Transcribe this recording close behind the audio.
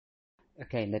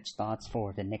Okay, let's start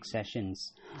for the next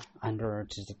sessions under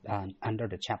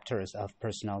the chapters of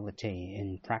personality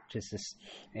and practices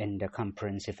in the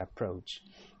comprehensive approach.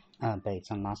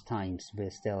 Based on last times,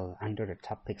 we're still under the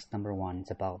topics number one,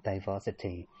 it's about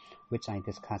diversity, which I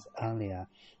discussed earlier,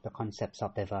 the concepts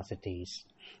of diversities,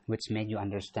 which made you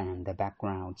understand the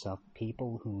backgrounds of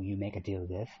people who you make a deal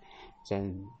with.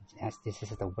 So, as this is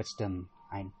the wisdom,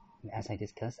 as I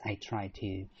discussed, I try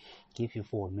to give you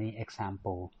for me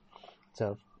example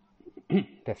of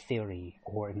the theory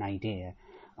or an idea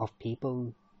of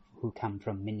people who come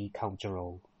from many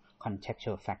cultural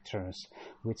contextual factors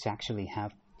which actually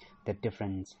have the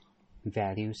different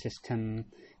value system,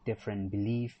 different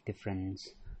belief, different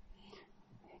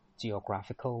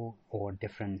geographical or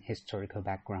different historical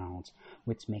backgrounds,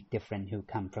 which make different who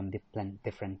come from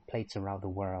different places around the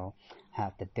world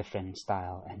have the different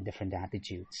style and different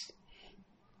attitudes.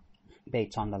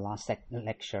 Based on the last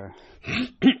lecture,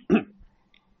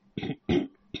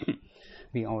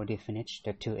 we already finished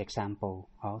the two examples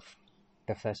of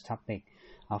the first topic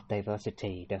of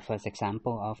diversity. The first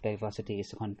example of diversity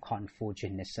is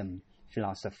Confucianism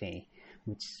philosophy,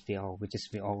 which we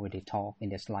already talked in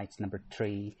the slides number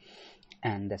 3.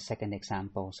 And the second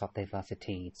example of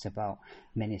diversity, it's about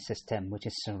many systems which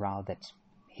is surrounded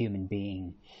human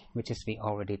being, which is we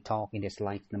already talked in the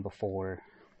slide number 4.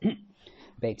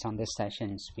 Based on these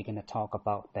sessions, we're going to talk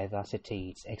about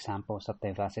diversity, examples of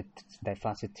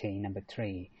diversity number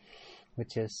 3,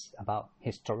 which is about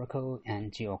historical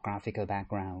and geographical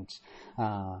backgrounds.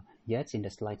 Yes, in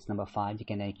the slides number 5, you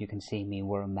can see me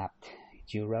world mapped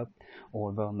Europe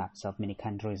or world maps of many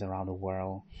countries around the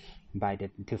world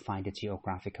to find the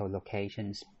geographical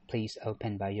locations. Please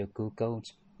open by your Google,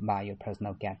 by your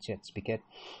personal gadgets, because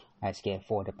I scared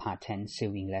for the patent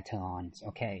suing later on.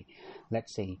 Okay,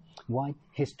 let's see why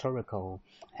historical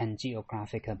and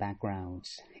geographical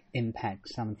backgrounds impact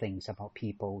some things about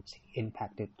people's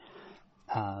impacted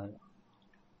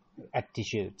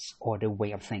attitudes or the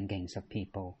way of thinking of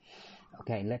people.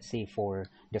 Okay, let's see for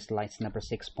the slides number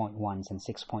 6.1 and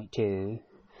 6.2.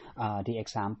 The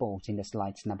examples in the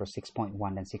slides number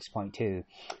 6.1 and 6.2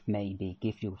 maybe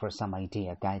give you for some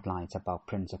idea guidelines about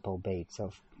principle base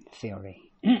of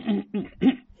theory.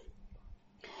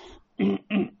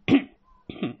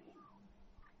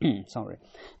 Sorry.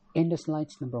 In the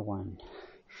slides number 1,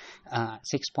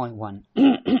 6.1,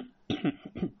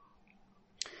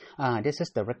 this is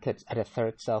the records at the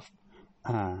 3rd of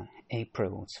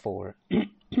April for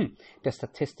the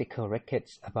statistical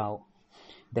records about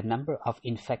the number of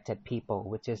infected people,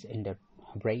 which is in the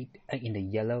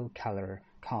yellow color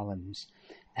columns,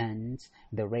 and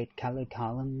the red color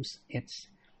columns, it's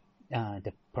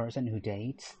the person who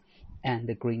dates, and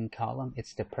the green column,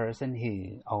 it's the person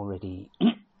who already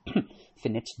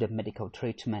finished the medical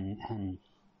treatment and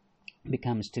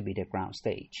becomes to be the ground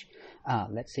stage.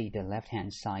 Let's see the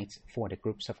left-hand side for the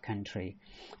groups of country,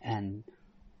 and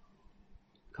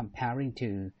comparing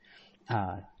to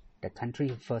the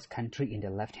first country in the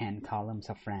left-hand columns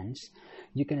of France,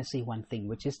 you're going to see one thing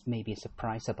which is maybe a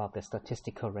surprise about the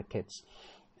statistical records.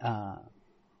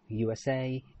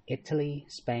 USA, Italy,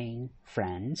 Spain,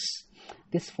 France.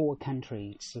 These 4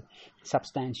 countries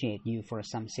substantiate you for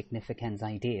some significant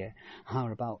idea. How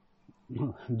about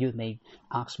you may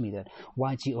ask me that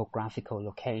why geographical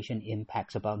location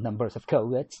impacts about numbers of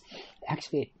COVIDs?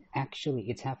 Actually,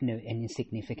 it have no any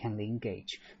significant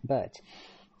linkage, but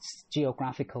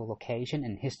geographical location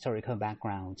and historical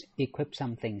backgrounds equip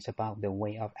some things about the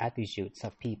way of attitudes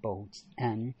of people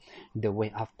and the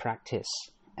way of practice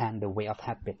and the way of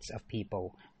habits of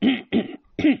people.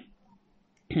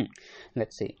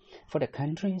 Let's see. For the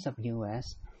countries of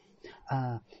US,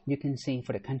 you can see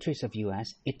for the countries of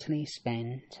US, Italy,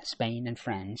 Spain, and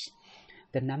France,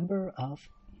 the number of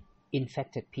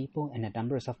infected people and the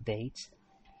numbers of deaths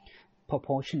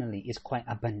proportionally is quite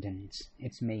abundant.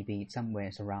 It's maybe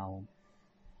somewhere around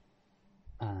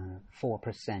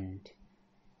 4%,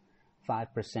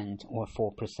 5%, or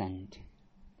 4%.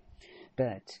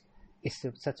 But it's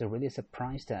such a really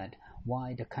surprise that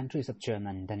why the countries of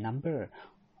Germany, the number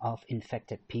of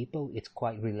infected people is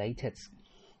quite related,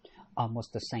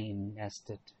 almost the same as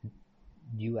the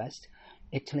US,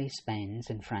 Italy, Spain,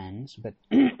 and France, but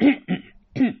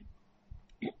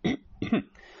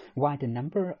why the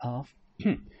number of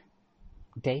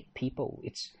dead people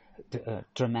it's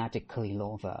dramatically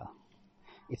lower.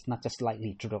 It's not just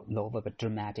slightly lower, but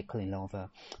dramatically lower.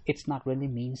 It's not really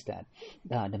means that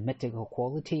the medical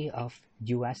quality of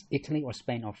US, Italy, or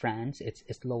Spain, or France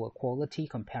it's lower quality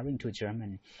comparing to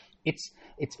Germany. It's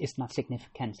not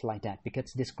significant like that,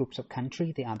 because these groups of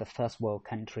country, they are the first world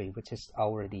country which is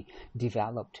already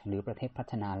developed หรือประเทศพั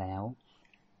ฒนาแล้ว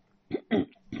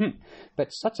But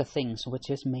such a thing which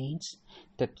just means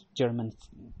that Germans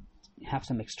have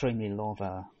some extremely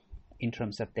lower in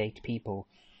terms of dead people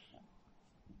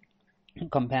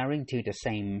comparing to the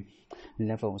same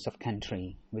levels of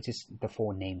country, which is the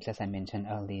four names as I mentioned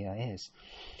earlier, is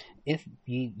if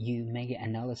you make an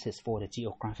analysis for the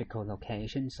geographical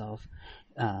locations of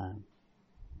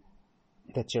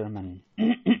the German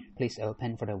please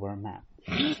open for the world map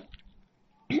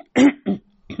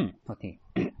okay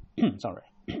sorry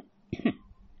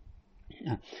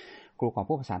ครูขอ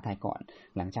พูดภาษาไทยก่อน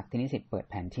หลังจากที่นิสิตเปิด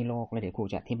แผนที่โลกแล้วเดี๋ยวครู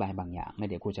จะอธิบายบางอย่างแล้ว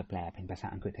เดี๋ยวครูจะแปลเป็นภาษา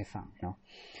อังกฤษให้ฟังเนาะ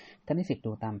ถ้านิสิต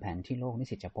ดูตามแผนที่โลกนิ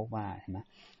สิตจะพบว่าเห็นไหม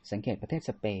สังเกตประเทศ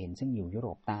สเปนซึ่งอยู่ยุโร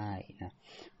ปใต้นะ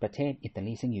ประเทศอิตา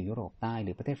ลีซึ่งอยู่ยุโรปใต้ห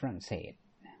รือประเทศฝรั่งเศส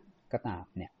ก็ตาม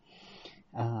เนี่ย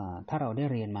ถ้าเราได้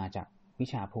เรียนมาจากวิ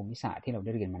ชาภูมิศาสตร์ที่เราไ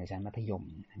ด้เรียนมาในชั้นมัธยม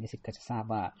นิสิตก็จะทราบ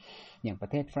ว่าอย่างประ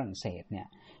เทศฝรั่งเศสเนี่ย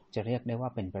จะเรียกได้ว่า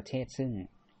เป็นประเทศซึ่ง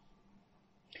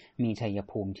มีชัย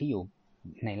ภูมิที่อยู่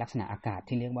ในลักษณะอากาศ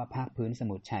ที่เรียกว่าภาคพื้นส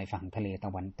มุทรชายฝั่งทะเลต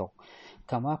ะวันตก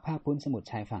คำว่าภาคพื้นสมุทร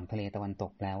ชายฝั่งทะเลตะวันต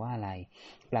กแปลว่าอะไร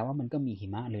แปลว่ามันก็มีหิ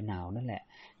มะหรือหนาวนั่นแหละ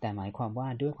แต่หมายความว่า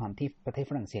ด้วยความที่ประเทศ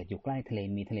ฝรั่งเศสอยู่ใกล้ทะเล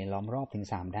มีทะเลล้อมรอบถึง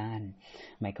3ด้าน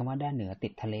หมายความว่าด้านเหนือติ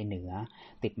ดทะเลเหนือ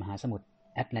ติดมหาสมุทร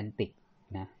แอตแลนติก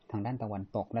นะทางด้านตะวัน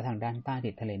ตกและทางด้านใต้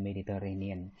ติดทะเลเมดิเตอร์เรเนี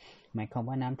ยนหมายความ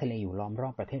ว่าน้ำทะเลอยู่ล้อมรอ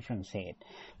บประเทศฝรั่งเศส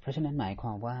เพราะฉะนั้นหมายคว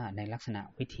ามว่าในลักษณะ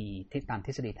วิธีที่ตามท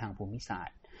ฤษฎีทางภูมิศาสต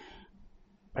ร์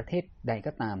ประเทศใด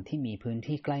ก็ตามที่มีพื้น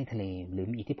ที่ใกล้ทะเลหรือ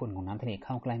มีอิทธิพลของน้ำทะเลเ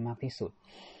ข้าใกล้มากที่สุด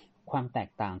ความแตก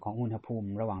ต่างของอุณหภูมิ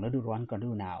ระหว่างฤดูร้อนกับฤ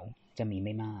ดูหนาวจะมีไ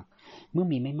ม่มากเมื่อ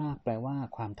มีไม่มากแปลว่า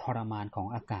ความทรมานของ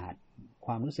อากาศค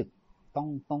วามรู้สึก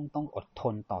ต้องอดท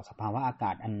นต่อสภาวะอาก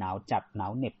าศอันหนาวจัดหนา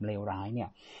วเหน็บเลวร้ายเนี่ย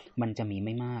มันจะมีไ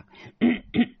ม่มาก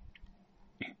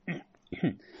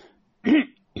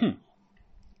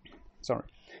sorry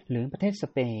หรือประเทศส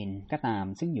เปนก็ตาม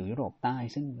ซึ่งอยู่ยุโรปใต้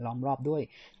ซึ่งล้อมรอบด้วย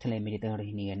ทะเลเมดิเตอร์เร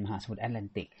เนียนมหาสมุทรแอตแลน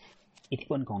ติกอิทธิ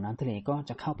พลของน้ำทะเลก็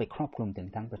จะเข้าไปครอบคลุมถึง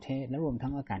ทั้งประเทศและรวมทั้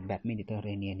งอากาศแบบเมดิเตอร์เร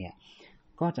เนียนเนี่ย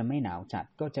ก็จะไม่หนาวจัด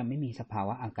ก็จะไม่มีสภาว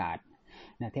ะอากาศ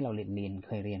นะที่เราเ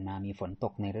คยเรียนมามีฝนต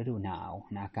กในฤดูหนาว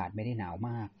นะอากาศไม่ได้หนาวม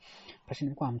ากเพราะฉะ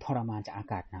นั้นความทรมานจากอา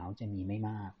กาศหนาวจะมีไม่ม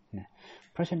ากนะ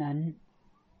เพราะฉะนั้น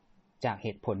จากเห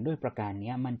ตุผลด้วยประการ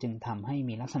นี้มันจึงทำให้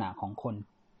มีลักษณะของคน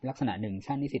ลักษณะหนึ่งช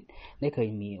าตินิสิตได้เคย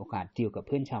มีโอกาสดีลกับเ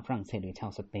พื่อนชาวฝรั่งเศสหรือชา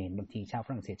วสเปนบางทีชาวฝ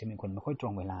รั่งเศสจะเป็นคนไม่ค่อยตร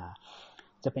งเวลา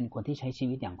จะเป็นคนที่ใช้ชี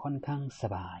วิตอย่างค่อนข้างส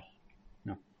บายเ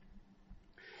นาะ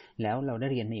แล้วเราได้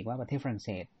เรียนมาอีกว่าประเทศฝรั่งเศ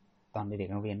สตอนเด็ก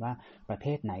ๆเราเรียนว่าประเท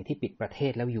ศไหนที่ปิดประเท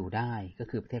ศแล้วอยู่ได้ก็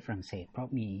คือประเทศฝรั่งเศสเพราะ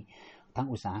มีทั้ง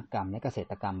อุตสาหกรรมและเกษ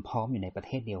ตรกรรมพร้อมอยู่ในประเ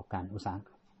ทศเดียวกันอุตสาห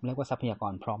เรียกว่าทรัพยาก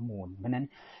รพร้อมมูลเพราะนั้น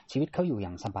ชีวิตเขาอยู่อย่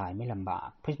างสบายไม่ลำบาก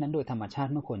เพราะฉะนั้นโดยธรรมชา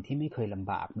ติเมื่อคนที่ไม่เคยล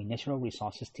ำบากมี natural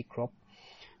resources ที่ครบ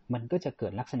มันก็จะเกิ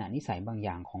ดลักษณะนิสัยบางอ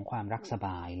ย่างของความรักสบ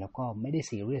ายแล้วก็ไม่ได้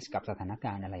ซีเรียสกับสถานก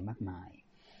ารณ์อะไรมากมาย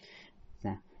น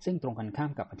ะซึ่งตรงกันข้า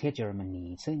มกับประเทศเยอรมนี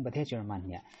ซึ่งประเทศเยอรมัน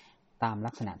เนี่ยตาม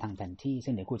ลักษณะทางแผนที่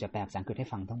ซึ่งเดี๋ยวครูจะแปลภาษาอังกฤษให้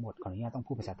ฟังทั้งหมดขออนุญาตต้อง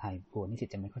พูดภาษาไทยกลัวนิสิต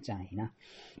จะไม่เข้าใจนะ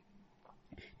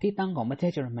ที่ตั้งของประเท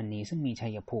ศเยอรมนีซึ่งมีชั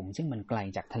ยภูมิซึ่งมันไกล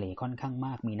จากทะเลค่อนข้างม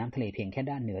ากมีน้ำทะเลเพียงแค่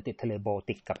ด้านเหนือติดทะเลบอล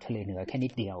ติกกับทะเลเหนือแค่นิ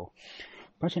ดเดียว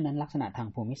เพราะฉะนั้นลักษณะทาง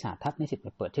ภูมิศาสตร์ถ้านิสิตไป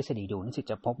เปิดทฤษฎีดูนิสิต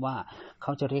จะพบว่าเข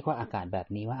าจะเรียกว่าอากาศแบบ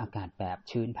นี้ว่าอากาศแบบ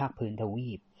ชื้นภาคพื้นทวี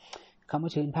ปคำว่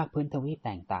าชื้นภาคพื้นทวีปแ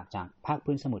ตกต่างจากภาค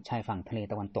พื้นสมุทรชายฝั่งทะเล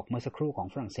ตะวันตกเมื่อสักครู่ของ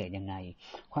ฝรั่งเศสยังไง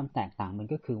ความแตกต่างมัน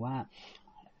ก็คือว่า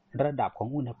ระดับของ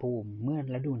อุณหภูมิเมื่อ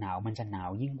ฤดูหนาวมันจะหนาว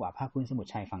ยิ่งกว่าภาคพื้นสมุทร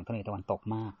ชายฝั่งทะเลตะวันตก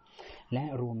มากและ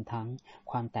รวมทั้ง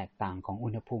ความแตกต่างของอุ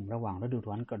ณหภูมิระหว่างฤดู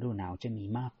ร้อนกับฤดูหนาวจะมี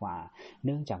มากกว่าเ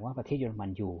นื่องจากว่าประเทศเยอรมัน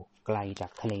อยู่ไกลจา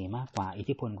กทะเลมากกว่าอิท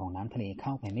ธิพลของน้ำทะเลเข้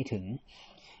าไปไม่ถึง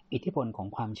อิทธิพลของ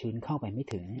ความชื้นเข้าไปไม่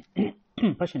ถึง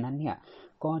เพราะฉะนั้นเนี่ย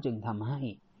ก็จึงทำให้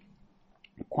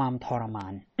ความทรมา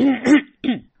น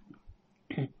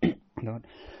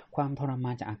ความทรม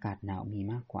านจากอากาศหนาวมี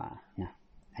มากกว่านะ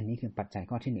อันนี้คือปัจจัย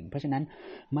ข้อที่1เพราะฉะนั้น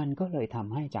มันก็เลยท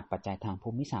ำให้จากปัจจัยทางภู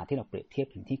มิศาสตร์ที่เราเปรียบเทียบ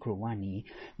ถึงที่ครูว่านี้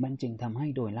มันจึงทำให้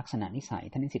โดยลักษณะนิสัย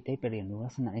ท่านนิสิตได้ไปเรียนรู้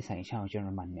ลักษณะนิสัยชาวเยอร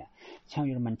มันเนี่ยชาวเ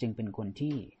ยอรมันจึงเป็นคน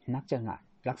ที่นักจะงะ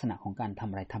ลักษณะของการท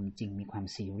ำอะไรทำจริงมีความ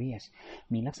ซีเรียส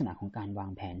มีลักษณะของการวา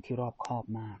งแผนที่รอบคอบ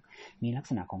มากมีลัก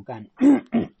ษณะของการ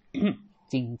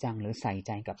จริงจังหรือใส่ใ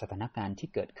จกับสถานการณ์ที่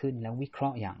เกิดขึ้นแล้ววิเครา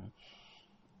ะห์อย่าง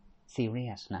ซีเรี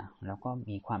ยสนะแล้วก็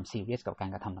มีความซีเรียสกับการ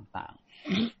กระทำต่างๆ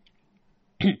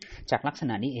จากลักษ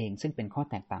ณะนี้เองซึ่งเป็นข้อ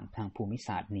แตกต่างทางภูมิศ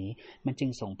าสตร์นี้มันจึง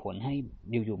ส่งผลให้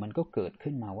อยู่ๆมันก็เกิด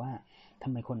ขึ้นมาว่าทำ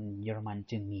ไมคนเยอรมัน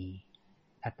จึงมี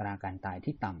อัตราการตาย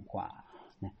ที่ต่ำกว่า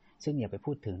นะซึ่งอย่าไป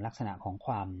พูดถึงลักษณะของค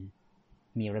วาม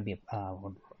มีระเบียบ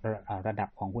ระดับ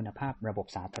ของคุณภาพระบบ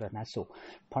สาธารณสุข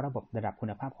เพราะระบบระดับคุ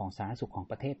ณภาพของสาธารณสุขของ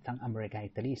ประเทศทั้งอเมริกา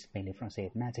อิตาลีสเปนหรือฝรั่งเศส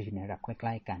น่าจะอยู่ในระดับใก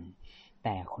ล้ๆกันแ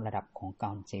ต่ระดับของก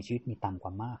ารเสียชีวิตมีต่ำกว่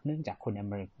ามากเนื่องจากคนอ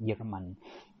เมริกเยอรมัน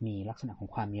มีลักษณะของ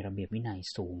ความมีระเบียบวินัย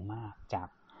สูงมากจาก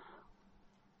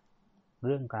เ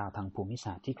รื่องราวทางภูมิศ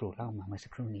าสตร์ที่ครูเล่ามาเมื่อสั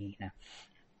กครู่นี้นะ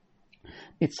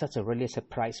It's such a really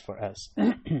surprise for us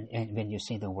and when you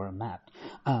see the world map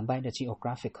by the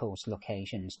geographical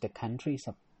locations the countries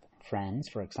of France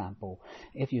for example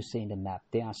if you see the map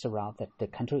they are surrounded the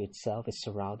country itself is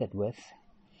surrounded with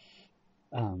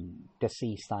the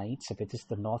sea sides which is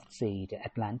the North Sea the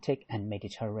Atlantic and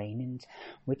Mediterranean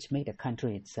which make the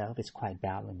country itself is quite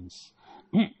balanced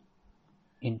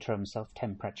in terms of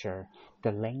temperature,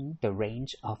 the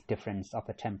range of difference of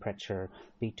the temperature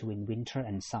between winter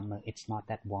and summer, it's not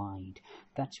that wide.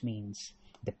 That means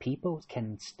the people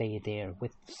can stay there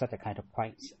with such a kind of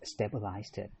quite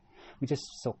stabilized, which is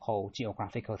so-called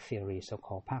geographical theory,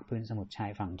 so-called ภาคพื้นสมุทรชา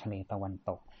ยฝั่งทะเลตะวัน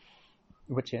ตก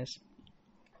which is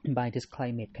by these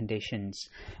climate conditions,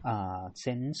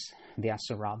 since they are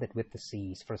surrounded with the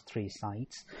seas for three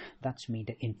sides, that means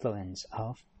the influence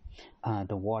of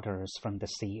the waters from the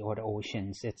sea or the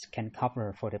oceans it can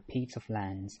cover for the peaks of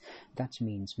lands that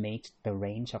means makes the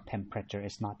range of temperature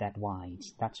is not that wide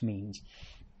that means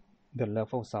the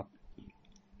levels of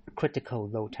critical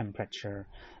low temperature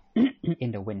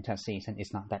in the winter season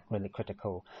is not that really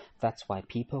critical that's why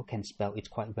people can spell it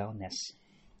quite wellness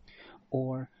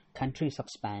or countries of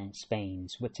Spain,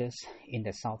 which is in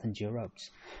the southern Europe,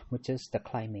 which is the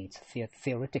climate.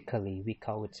 Theoretically, we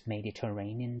call it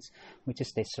Mediterranean, which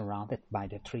is they surrounded by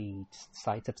the three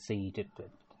sides of sea, the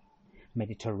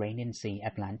Mediterranean Sea,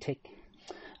 Atlantic.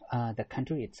 The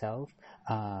country itself,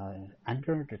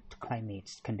 under the climate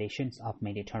conditions of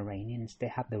Mediterranean, they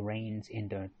have the rains in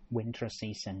the winter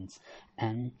seasons,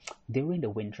 and during the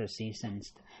winter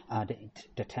seasons,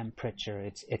 the temperature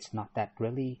it's not that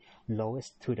really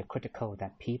lowest to the critical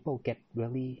that people get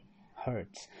really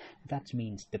hurt. That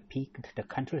means the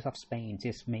countries of Spain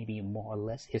is maybe more or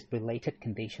less is related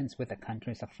conditions with the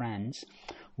countries of France,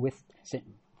 with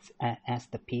as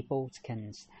the people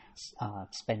can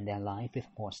spend their life with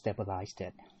more stabilized.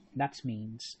 That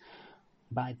means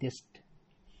by this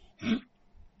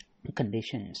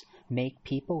conditions make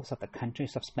peoples of the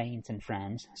countries of Spain and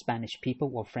France, Spanish people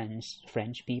or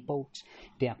French people,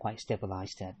 they are quite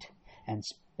stabilized and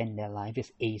spend their life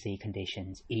with easier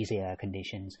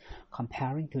conditions,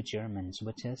 comparing to Germans,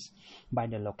 which is by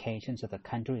the locations of the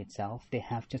country itself, they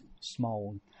have just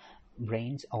small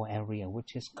range or area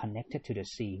which is connected to the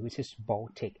sea, which is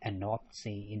Baltic and North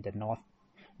Sea in the north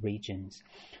regions,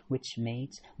 which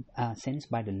makes since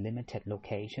by the limited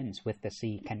locations with the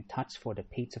sea can touch for the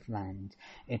peaks of land,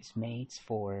 it's made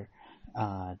for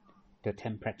the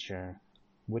temperature,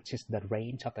 which is the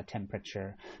range of the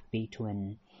temperature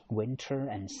between winter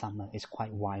and summer is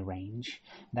quite wide range.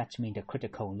 That means the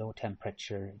critical low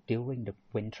temperature during the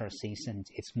winter season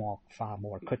is far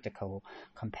more critical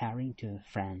comparing to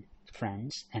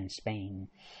France and Spain,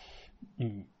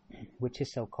 which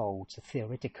is so-called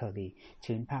theoretically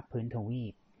ชื้นภาคพื้นทวี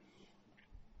ป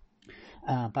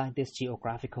by these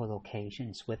geographical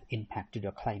locations with impact to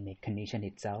the climate condition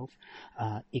itself,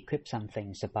 equip some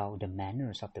things about the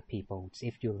manners of the people.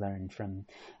 If you learn from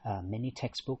many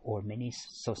textbook or many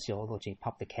sociology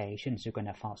publications, you're going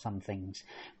to find some things.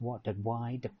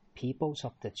 Why the peoples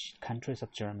of the countries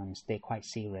of Germans, they're quite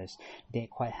serious. They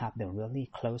quite have the really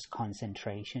close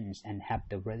concentrations and have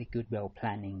the really good well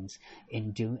plannings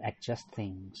in do adjust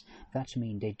things. That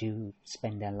means they do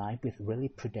spend their life with really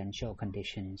prudential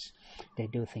conditions. They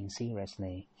do things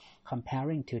seriously.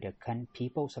 Comparing to the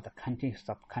peoples of the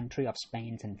country of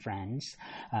Spain and France,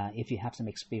 if you have some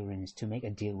experience to make a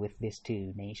deal with these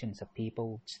two nations of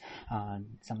peoples,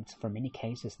 for many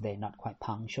cases they're not quite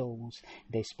punctual.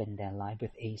 They spend their life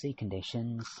with easy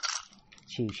conditions.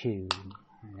 If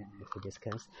we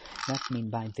discuss, that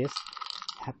means by this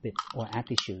habit or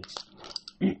attitudes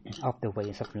of the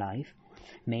ways of life,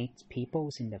 make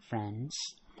peoples in the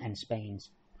France and Spain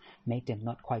make them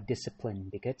not quite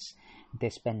disciplined because they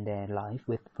spend their life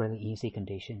with really easy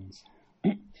conditions.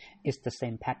 It's the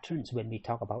same patterns when we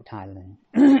talk about Thailand.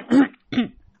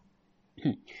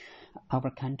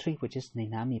 Our country, which is ใน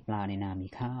น้ำมีปลาในนามี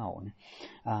ข้าว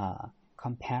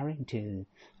comparing to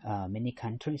many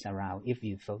countries around, if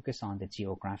you focus on the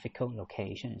geographical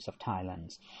locations of Thailand,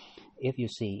 if you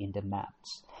see in the maps,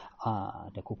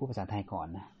 เดี๋ยวครูพูดภาษาไทยก่อน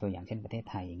นะตัวอย่างเช่นประเทศ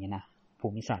ไทยอย่างเงี้ยนะภู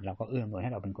มิศาสตร์เราก็เอื้อมหน่วยใ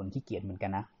ห้เราเป็นคนขี้เกียจเหมือนกั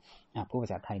นนะพูดภ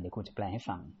าษาไทยเดี๋ยวครูจะแปลให้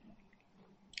ฟัง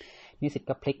นิสิต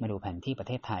ก็พลิกมาดูแผนที่ประ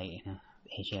เทศไทยนะ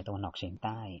เอเชียตะวันออกเฉียงใ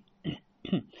ต้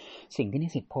สิ่งที่นิ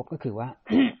สิตพบก็คือว่า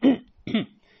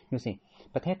ดูสิ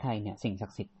ประเทศไทยเนี่ยสิ่งศั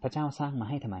กดิ์สิทธิ์พระเจ้าสร้างมา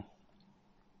ให้ทำไม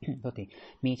โทษที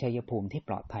มีชัยภูมิที่ป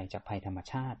ลอดภัยจากภัยธรรม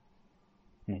ชาติ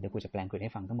เนี่ยเดี๋ยวกูจะแปลงกฎใ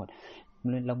ห้ฟังทั้งหมด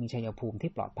เรามีชัยภูมิ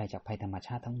ที่ปลอดภัยจากภัยธรรมช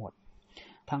าติทั้งหมด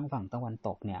ทางฝั่งตะวันต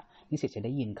กเนี่ยนิสิตจะไ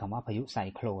ด้ยินคำว่าพายุไซ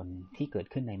โคลนที่เกิด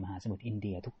ขึ้นในมหาสมุทรอินเ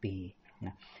ดียทุกปีน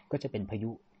ะก็จะเป็นพายุ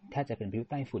ถ้าจะเป็นพายุ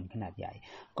ใต้ฝุ่นขนาดใหญ่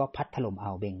ก็พัดถล่มอ่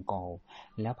าวเบงกอล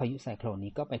แล้วพายุไซโคลน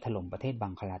นี้ก็ไปถล่มประเทศบั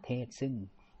งคลาเทศซึ่ง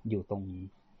อยู่ตรง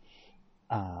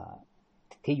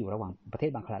ที่อยู่ระหว่างประเท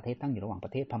ศบังคลาเทศตั้งอยู่ระหว่างปร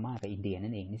ะเทศพม่ากับอินเดีย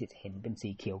นั่นเองนี่จะเห็นเป็นสี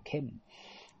เขียวเข้ม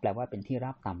แปลว่าเป็นที่ร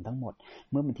าบต่ำทั้งหมด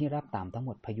เมื่อเป็นที่ราบต่ำทั้งห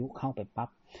มดพายุเข้าไปปั๊บ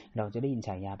เราจะได้ยินฉ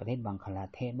ายาประเทศบังคลา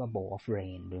เทศว่า Bowl of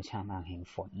Rain หรือชามอ่างแห่ง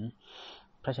ฝน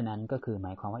เพราะฉะนั้นก็คือหม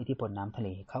ายความว่าอิทธิพลน้ำทะเล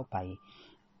เข้าไป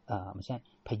ไม่ใช่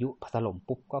พายุถล่ม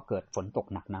ปุ๊บก็เกิดฝนตก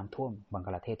หนักน้ำท่วมบังค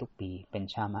ลาเทศทุกปีเป็น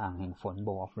ชามอ่างแห่งฝน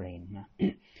Bowl of Rain นะ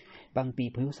บางปี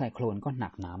พายุไซโคลนก็หนั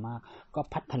กหนามากก็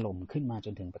พัดถล่มขึ้นมาจ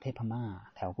นถึงประเทศพม่า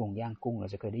แถวกรุงย่างกุ้งเรา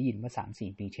จะเคยได้ยินเมื่อ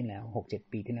 3-4 ปีที่แล้ว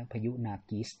 6-7 ปีที่แล้วพายุนา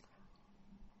กิส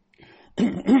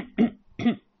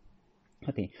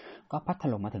ก็พัดถ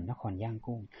ล่มมาถึงนครย่าง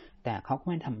กุ้งแต่เขาก็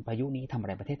ไม่ทำพายุนี้ทำอะไ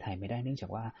รประเทศไทยไม่ได้เนื่องจา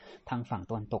กว่าทางฝั่ง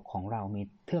ตะวันตกของเรามี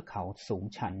เทือกเขาสูง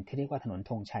ชันที่เรียกว่าถนน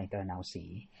ธงชัยตระนาวศรี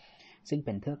ซึ่งเ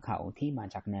ป็นเทือกเขาที่มา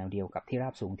จากแนวเดียวกับที่รา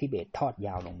บสูงทิเบตทอดย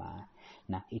าวลงมา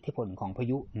นะอิทธิพลของพา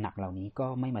ยุหนักเหล่านี้ก็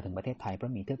ไม่มาถึงประเทศไทยเพรา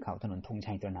ะมีเทือกเขาถนนธง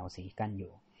ชัยตระนาวศรีกั้นอ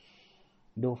ยู่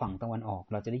ดูฝั่งตะวันออก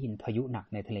เราจะได้ยินพายุหนัก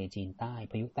ในทะเลจีนใต้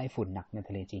พายุใต้ฝุ่นหนักในท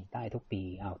ะเลจีนใต้ทุกปี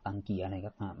ตังกีอะไร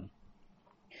ก็ตาม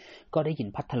ก็ได้ยิน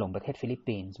พัดถล่มประเทศฟิลิป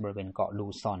ปินส์บริเวณเกาะลู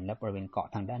ซอนและบริเวณเกาะ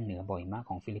ทางด้านเหนือบ่อยมาก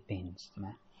ของฟิลิปปินส์ใช่ไหม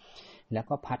แล้ว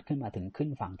ก็พัดขึ้นมาถึงขึ้น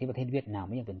ฝั่งที่ประเทศเวียดนามไ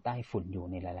ม่ยังเป็นใต้ฝุ่นอยู่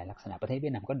ในหลายๆลักษณะประเทศเวี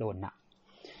ยดนามก็โดนหนัก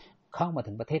เข้ามา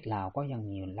ถึงประเทศลาวก็ยัง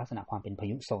มีลักษณะความเป็นพา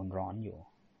ยุโซนร้อนอยู่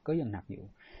ก็ยังหนักอยู่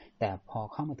แต่พอ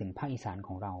เข้ามาถึงภาคอีสานข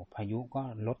องเราพายุก็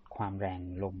ลดความแรง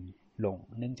ลมลง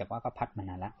เนื่องจากว่าก็พัดมา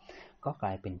นานแล้วก็กล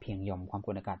ายเป็นเพียงหย่อมความก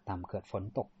ดอากาศต่ำเกิดฝน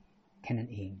ตกแค่นั้น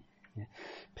เอง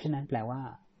เพราะฉะนั้นแปลว่า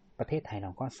ประเทศไทยเร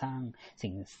าก็สร้าง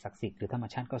สิ่งศักดิ์สิทธิ์หรือธรรม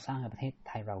ชาติก็สร้างให้ประเทศไ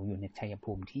ทยเราอยู่ในชัย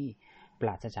ภูมิที่ปร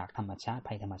าศจากธรรมชาติ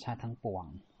ภัยธรรมชาติทั้งปวง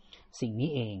สิ่งนี้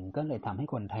เองก็เลยทำให้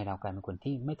คนไทยเรากลายเป็นคน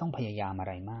ที่ไม่ต้องพยายามอะ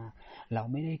ไรมากเรา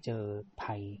ไม่ได้เจอ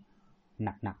ภัย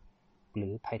หนักๆหรื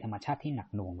อภัยธรรมชาติที่หนัก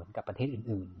หน่วงเหมือนกับประเทศ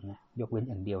อื่นๆนะยกเว้น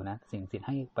อย่างเดียวนะสิ่งที่ใ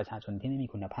ห้ประชาชนที่ไม่มี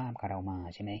คุณภาพกับเรามา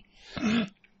ใช่ไหม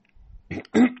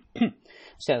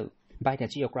So by the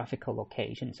geographical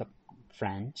locations of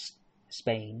France,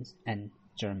 Spain and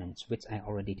Germans, which I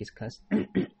already discussed,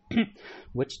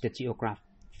 which the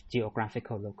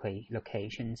geographical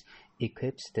locations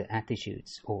equips the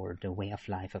attitudes or the way of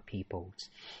life of peoples.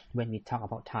 When we talk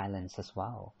about Thailand as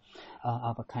well,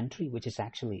 our country, which is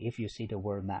actually, if you see the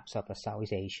world maps of the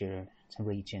Southeast Asia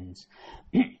regions,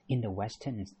 in the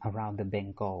western around the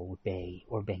Bengal Bay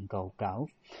or Bengal Gulf,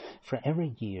 for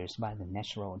every years by the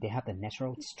natural, they have the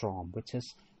natural storm, which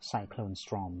is cyclone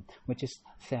storm, which is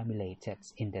formulated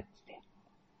in the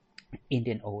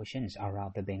Indian Oceans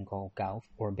around the Bengal Gulf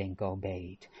or Bengal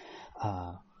Bay,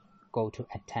 go to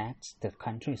attack the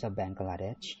countries of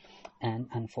Bangladesh, and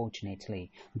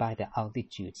unfortunately, by the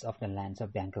altitudes of the lands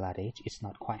of Bangladesh, it's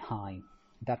not quite high.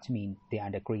 That means they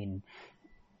are the green,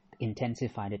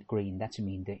 intensified green. That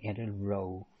means the other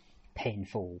low,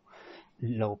 painful,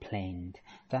 low plain.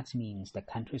 That means the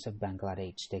countries of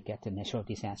Bangladesh, they get the natural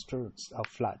disasters of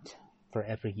flood for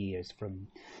every years from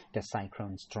the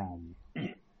cyclone storm.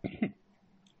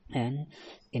 And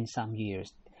in some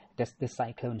years, the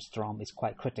cyclone storm is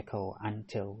quite critical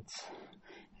until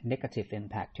negative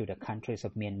impact to the countries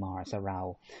of Myanmar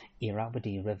around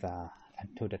Irrawaddy River and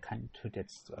to the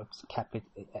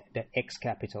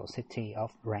ex-capital city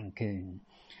of Rangoon.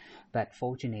 But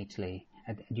fortunately,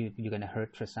 you're going to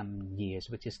hurt for some years,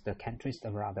 which is the countries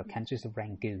around the countries of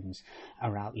Rangoon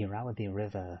around Irrawaddy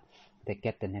River. They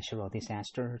get the natural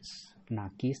disasters,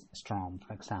 Nagis storm,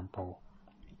 for example.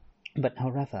 But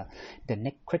however,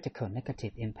 the critical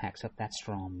negative impacts of that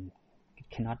storm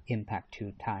cannot impact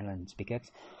to Thailand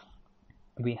because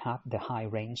we have the high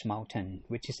range mountain,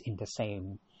 which is in the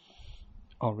same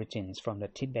origins from the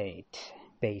Tibet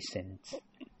basin,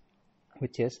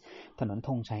 which is Tanon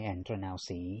Thongchai and Tranao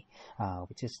Si,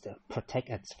 which is to protect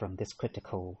us from this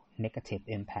critical negative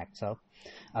impacts of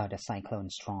the cyclone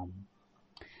storm.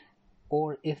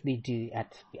 Or if we do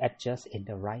adjust in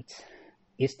the right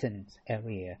eastern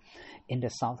area, in the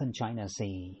southern China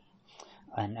Sea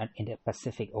and in the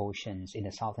Pacific Oceans, in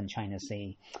the southern China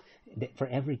Sea, for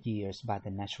every years by the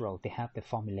natural, they have the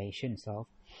formulations of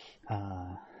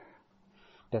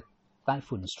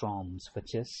typhoon storms,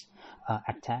 which is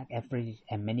attack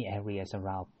many areas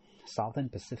around Southern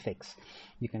Pacifics.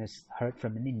 You can heard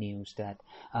from many news that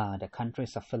the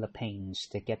countries of Philippines,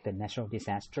 they get the natural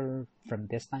disaster from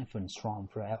this typhoon storm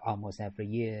for almost every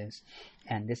year.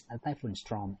 And this typhoon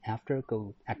storm, after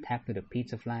go attack to the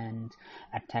piece of land,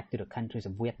 attack to the countries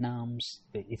of Vietnam,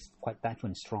 it's quite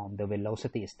typhoon storm. The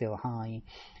velocity is still high.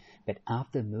 But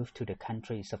after move to the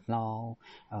countries of Laos,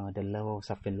 the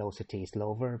levels of velocity is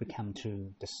lower, become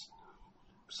to the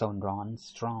Sondron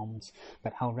storms.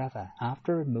 But however,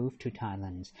 after move to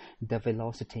Thailand, the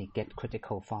velocity get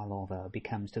critical fallover,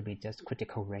 becomes to be just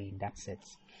critical rain. That's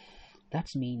it.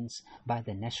 That means by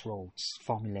the natural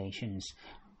formulations,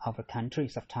 our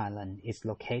countries of Thailand is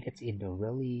located in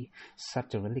the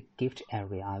such a really gift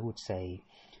area, I would say.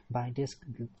 By these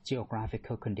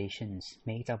geographical conditions,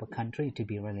 makes our country to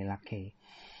be really lucky.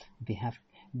 We have,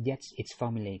 yet it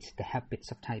formulates the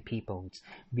habits of Thai peoples.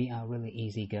 We are really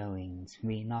easygoing.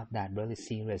 We're not that really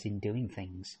serious in doing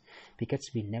things,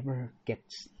 because we never get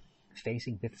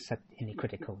facing with such any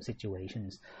critical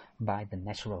situations by the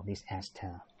natural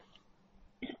disaster.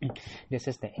 This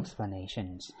is the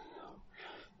explanations.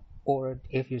 Or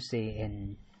if you see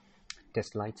in the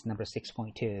slides number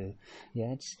 6.2,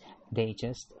 yes, they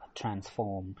just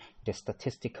transform the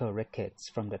statistical records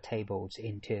from the tables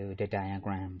into the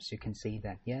diagrams. You can see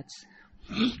that, yes.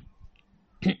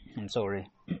 I'm sorry.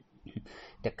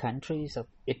 The countries of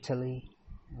Italy,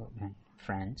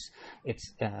 France,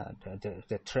 it's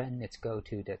the trend. It's go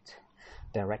to the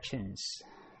directions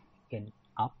in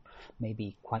up,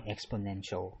 maybe quite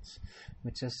exponential,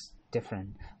 which is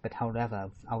different. But however,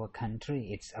 our country,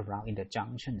 it's around in the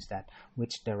junctions that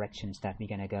which directions that we're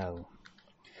gonna go.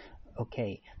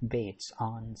 Okay, based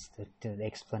on the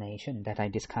explanation that I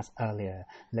discussed earlier,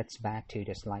 let's back to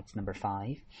the slides number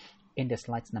 5. In the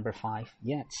slides number 5,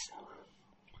 yes,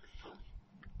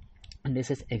 and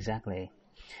this is exactly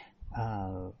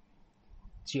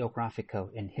geographical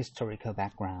and historical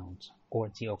backgrounds or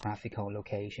geographical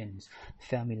locations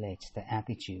formulates the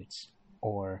attitudes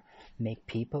or make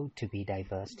people to be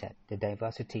diverse. The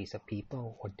diversities of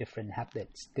people or different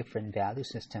habits, different value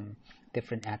system,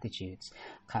 different attitudes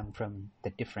come from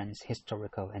the different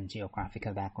historical and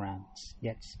geographical backgrounds.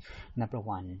 Yes, number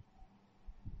 1,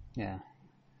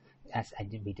 as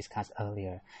we discussed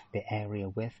earlier, the area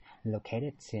with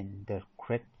located in the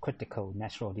critical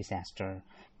natural disaster,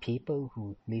 people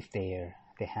who live there,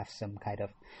 they have some kind of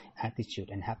attitude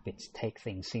and habits, take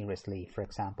things seriously. For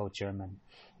example, German,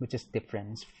 which is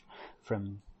different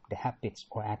from the habits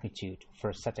or attitude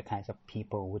for such a kind of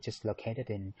people which is located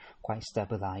in quite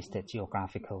stabilized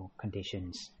geographical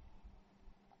conditions.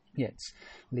 Yes,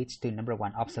 leads to number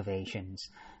 1, observations.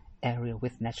 Area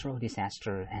with natural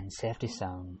disaster and safety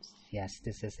zones. Yes,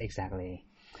 this is exactly.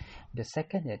 The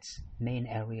second is main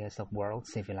areas of world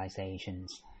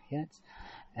civilizations. Yes,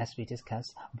 as we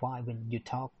discussed, why when you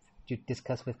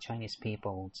discuss with Chinese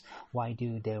people, why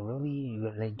do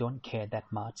they don't care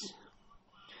that much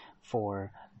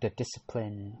for the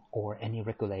discipline or any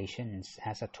regulations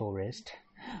as a tourist?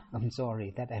 I'm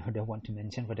sorry that I don't want to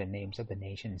mention for the names of the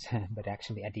nations, but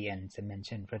actually at the end I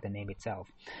mentioned for the name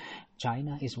itself.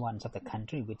 China is one of the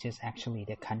country which is actually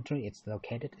the country it's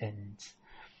located in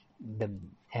the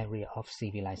area of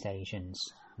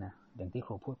civilizations นะอย่างที่ค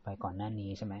รูพูดไปก่อนหน้านี้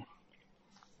ใช่ไหม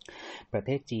ประเท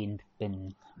ศจีนเป็น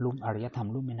ลุ่มอารยธรรม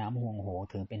ลุ่มแม่น้ำฮวงโห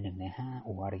ถือเป็น1 ใน 5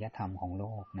อารยธรรมของโล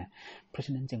กนะเพราะฉ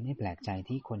ะนั้นจึงไม่แปลกใจ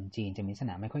ที่คนจีนจะมีลักษ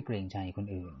ณะไม่ค่อยเกรงใจคน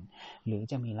อื่นหรือ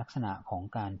จะมีลักษณะของ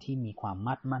การที่มีความ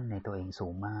มั่นในตัวเองสู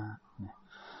งมากนะ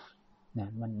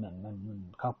มัน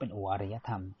เขาเป็นอารยธ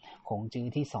รรมของจื้อ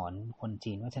ที่สอนคน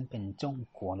จีนว่าฉันเป็นจ้ง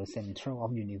กัวหรือ Central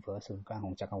of Universe ศูนย์กลางข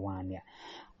องจักรวาลเนี่ย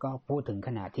ก็พูดถึงข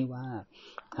นาดที่ว่า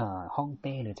ฮ่องเ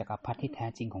ต้หรือจักรพรรดิที่แท้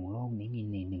จริงของโลกนี้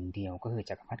มีหนึ่งเดียวก็คือ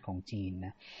จักรพรรดิของจีนน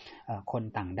ะคน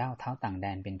ต่างด้าวเท้าต่างแด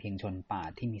นเป็นเพียงชนป่า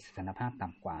ที่มีสถานภาพต่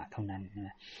ำกว่าเท่านั้นน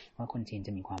ะเพราะคนจีนจ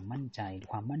ะมีความมั่นใจ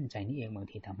นี่เองบาง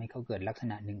ทีทำให้เขาเกิดลักษ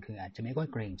ณะหนึ่งคืออาจจะไม่ค่อย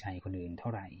เกรงใจคนอื่นเท่า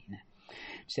ไหร่นะ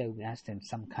So as in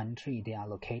some country, they are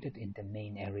located in the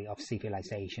main area of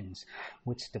civilizations,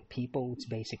 which the peoples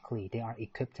basically, they are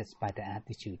equipped by the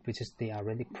attitude, which is they are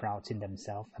really proud in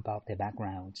themselves about their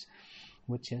backgrounds,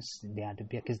 which is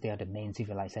because they are the main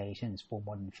civilizations for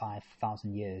more than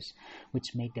 5,000 years,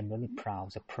 which make them really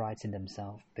proud, the pride in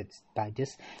themselves. That by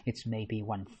this, it's maybe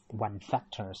one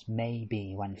factors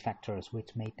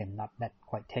which make them not that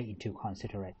quite take into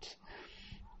considerate.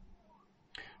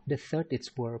 The third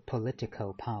is world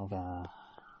political power.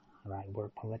 right?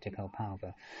 Word political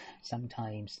power.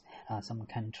 Sometimes some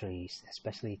countries,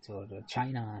 especially to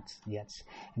China, yes,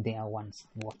 they are one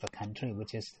of the country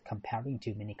which is comparing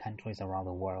to many countries around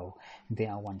the world. They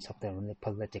are one of the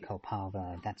political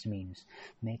power. That means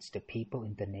makes the people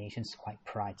in the nations quite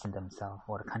pride in themselves,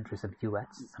 or the countries of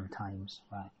US sometimes,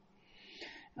 right?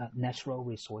 Natural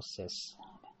resources.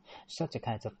 Such a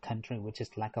kind of country which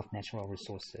is lack of natural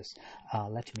resources.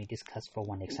 Let me discuss for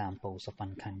one examples of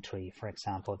one country. For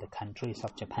example, the countries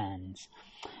of Japan.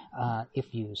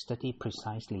 If you study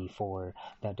precisely for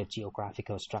the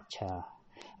geographical structure,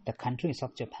 the countries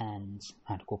of Japan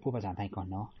กูพูดภาษาไทยก่อน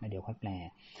เนาะแล้วเดี๋ยวค่อยแปล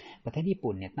ประเทศญี่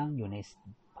ปุ่นเนี่ยตั้งอยู่ใน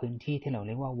พื้นที่ที่เราเ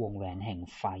รียกว่าวงแหวนแห่ง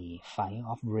ไฟ Fire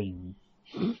of Ring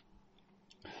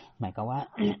หมายความว่า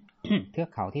เทือก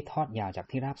เขาที่ทอดยาวจาก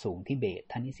ที่ราบสูงทิเบต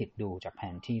ท่านนิสิตดูจากแผ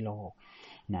นที่โลก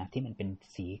นะที่มันเป็น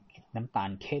สีน้ำตา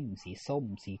ลเข้มสีส้ม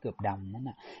สีเกือบดำนั่น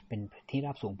น่ะเป็นที่ร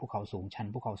าบสูงภูเขาสูงชัน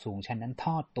ภูเขาสูงชันนั้นท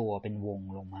อดตัวเป็นวง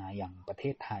ลงมาอย่างประเท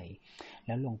ศไทยแ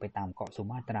ล้วลงไปตามเกาะสุ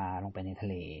มาตราลงไปในทะ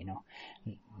เลเนาะ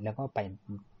แล้วก็ไป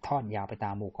ทอดยาวไปตา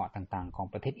มหมู่เกาะต่างๆของ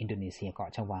ประเทศอินโดนีเซียเกาะ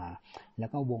ชวาแล้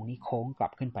วก็วงนี้โค้งกลั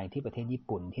บขึ้นไปที่ประเทศญี่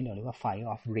ปุ่นที่เราเรียกว่า Fire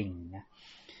of Ring นะ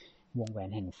วงแหวน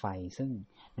แห่งไฟซึ่ง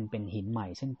มันเป็นหินใหม่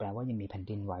ซึ่งแปลว่ายังมีแผ่น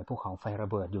ดินไหวภูเขาไฟระ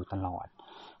เบิดอยู่ตลอด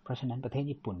เพราะฉะนั้นประเทศ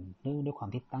ญี่ปุ่นด้วยความ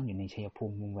ที่ตั้งอยู่ในชัยภู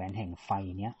มิวงแหวนแห่งไฟ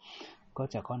เนี้ยก็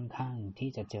จะค่อนข้างที่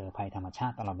จะเจอภัยธรรมชา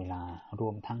ติตลอดเวลาร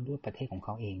วมทั้งด้วยประเทศของเข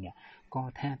าเองเนี่ยก็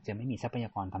แทบจะไม่มีทรัพยา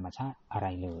กรธรรมชาติอะไร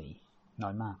เลยน้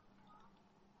อยมาก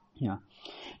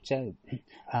So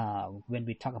when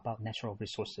we talk about natural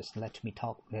resources, let me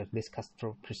discuss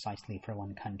precisely for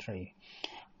one country.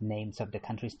 Names of the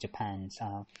countries Japan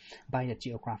by the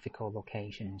geographical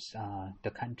locations.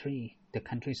 The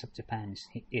countries of Japan,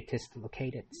 it is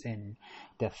located in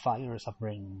the fires of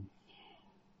ring.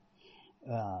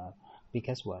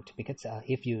 Because what? Because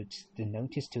if you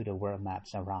notice to the world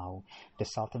maps around the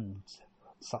southwest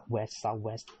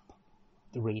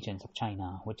regions of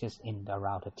China, which is in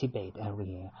around the Tibet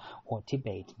area or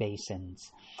Tibet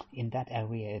basins. In that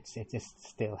area, it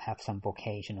still have some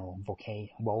volcano,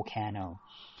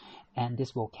 and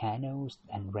these volcanoes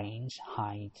and range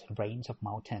of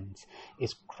mountains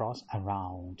is crossed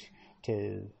around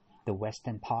to the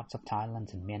western parts of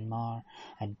Thailand and Myanmar,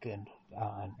 and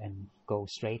go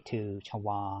straight to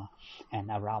Java and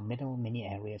around many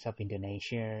areas of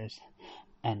Indonesia,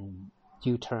 and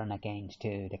U-turn again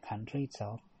to the country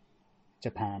itself,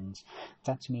 Japan.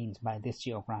 That means by this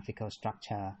geographical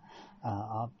structure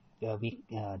the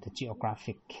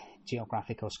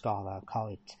geographical scholar call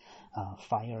it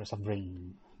fires of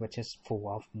ring, which is full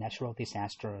of natural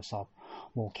disasters of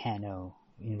volcano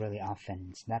in really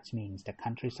often. That means the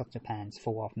countries of Japan is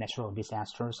full of natural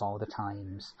disasters all the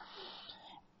times.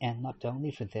 And not only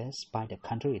for this, by the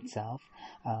country itself,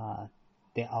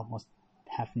 they almost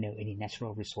have no any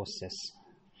natural resources.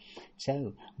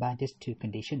 So by these two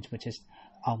conditions, which is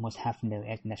almost have no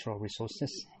natural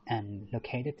resources and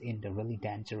located in the really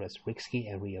dangerous, risky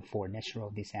area for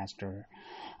natural disaster,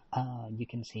 you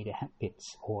can see the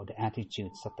habits or the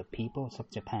attitudes of the peoples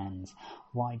of Japan,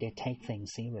 why they take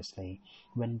things seriously.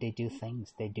 When they do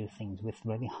things with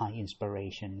really high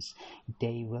inspirations.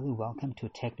 They really welcome to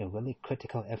take the really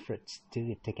critical efforts, do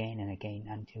it again and again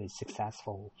until it's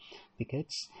successful,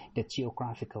 because the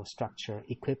geographical structure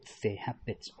equips the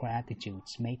habits or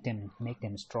attitudes, make them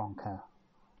stronger.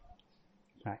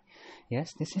 Right.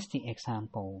 Yes, this is the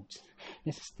example.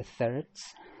 This is the third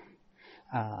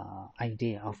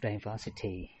idea of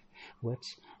diversity,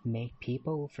 which make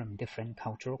people from different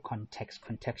cultural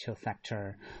contextual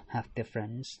factor have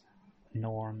different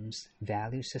norms,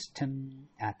 value system,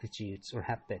 attitudes, or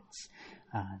habits.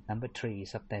 Number three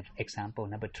of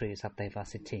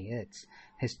diversity is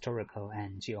historical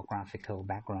and geographical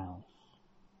background.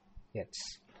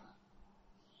 Yes.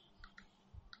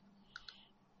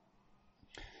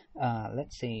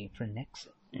 Let's see for next.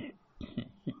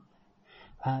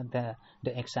 The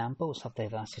examples of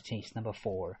diversity is number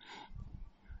 4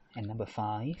 and number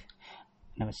 5.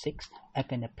 Number 6, I'm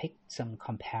gonna pick some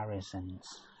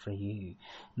comparisons for you,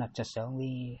 not just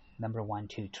only number 1,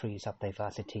 2, 3 of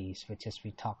diversities, which is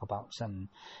we talk about some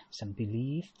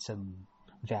belief, some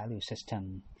value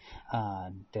system.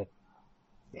 The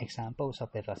examples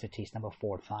of diversities number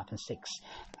 4, 5, and 6.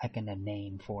 I'm gonna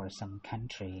name for some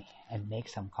country and make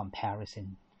some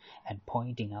comparison and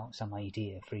pointing out some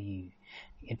idea for you.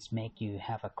 It's make you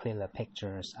have a clearer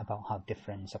pictures about how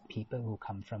different of people who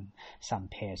come from some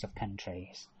pairs of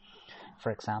countries.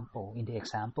 For example, in the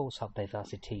examples of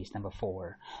diversities number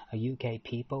 4, UK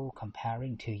people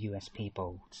comparing to US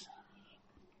people.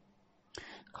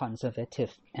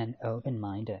 Conservative and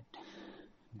open-minded.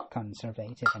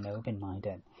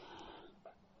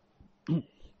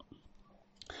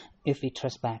 if we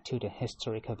trace back to the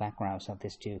historical backgrounds of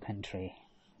these two countries,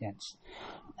 yes,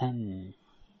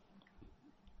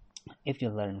 if you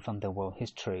learn from the world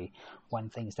history, one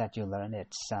thing that you learn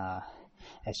it's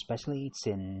especially it's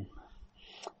in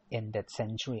the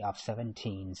century of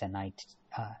 17th and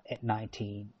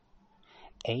 19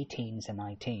 18th and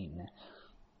 19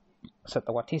 ศต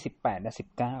วรรษที่18และ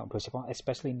19โดยเฉพาะ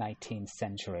especially 19th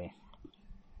century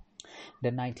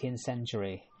the 19th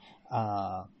century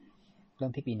เริ่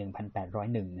มที่ปี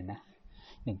 1801 นะ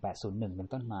1801เป็น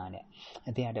ต้นมาเนี่ย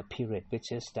they are the period which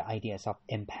is the ideas of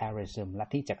imperialism ลัท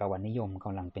ธิจักรวรรดินิยมก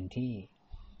ำลังเป็นที่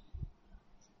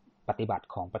ปฏิบัติ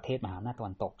ของประเทศมหาอำนาจตะ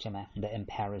วันตกใช่ไหม the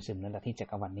imperialism และลัทธิจั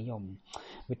กรวรรดินิยม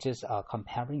which is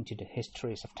comparing to the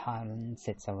histories of Thailand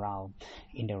sits around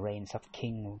in the reigns of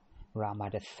King Rama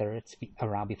III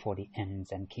around before the ends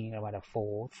and King Rama IV,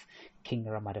 King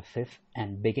Rama V and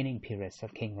beginning periods of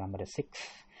King Rama VI,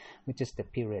 which is the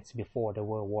periods before the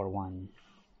World War I.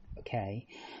 Okay,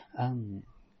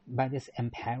 by this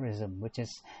imperialism which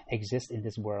exists in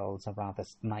this world around the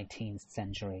 19th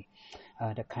century,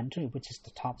 the country which is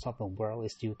the top of the world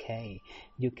is UK.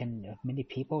 You can many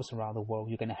peoples around the world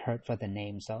you can heard for the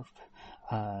names of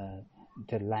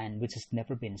the land which has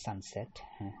never been sunset.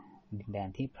 ดินแดน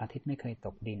ที่พระอาทิตย์ไม่เคยต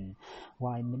กดิน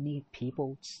Why many people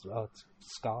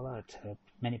scholars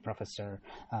many professors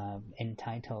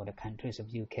entitle the countries of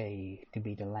UK to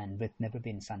be the land with never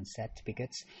been sunset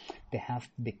because they have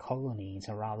big colonies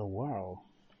around the world.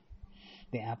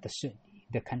 They have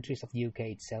the countries of UK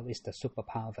itself is the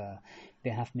superpower.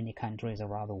 They have many countries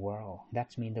around the world. That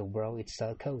means the world it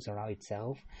circles around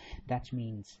itself. That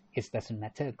means it doesn't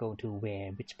matter go to where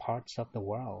which parts of the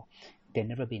world.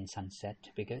 They've never been sunset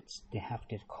because they have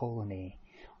the colony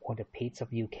or the piece of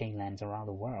UK lands around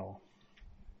the world.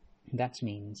 That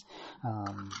means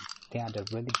they are the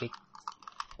really big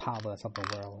powers of the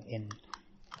world in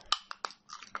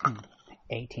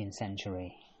 18th century,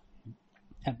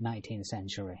 19th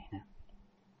century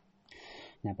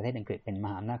นะประเทศอังกฤษเป็นม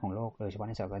หาอำนาจของโลกโดยเฉพาะใ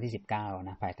นศตวรรษที่19น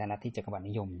ะภายใต้ลัทธิจักรวรรดิ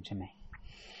นิยมใช่ไหม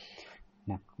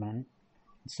นะเพราะฉะนั้น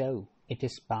so it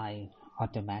is by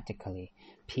automatically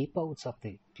peoples of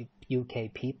the UK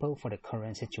people for the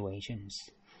current situations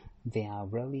they are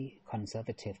really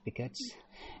conservative because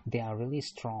they are really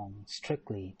strong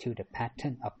strictly to the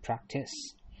pattern of practice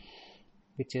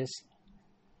which is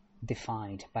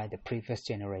defined by the previous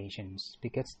generations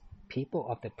because people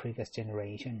of the previous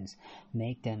generations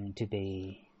make them to be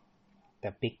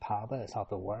the big powers of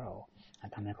the world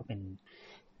ทำให้เขาเป็น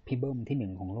พี่เบิ้มที่หนึ่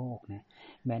งของโลกนะ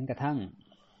แม้กระทั่ง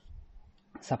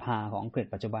สภาของอังกฤษ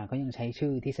ปัจจุบันเขายังใช้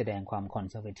ชื่อที่แสดงความคอน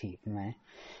เซอร์เวทีฟใช่ไหม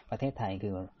ประเทศไทยคื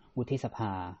อวุฒิสภ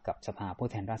ากับสภาผู้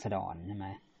แทนราษฎรใช่ไหม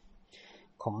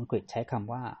ของอังกฤษใช้ค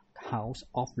ำว่า House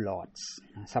of Lords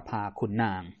สภาขุนน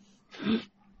าง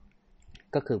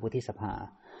ก็คือวุฒิสภา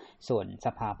ส่วนส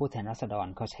ภาผู้แทนราษฎร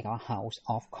เขาใช้คำว่า House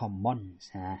of Commons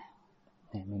นะ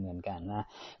ไม่เหมือนกันนะ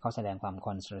เขาแสดงความ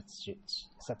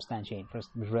substantiate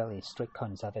really strict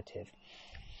conservative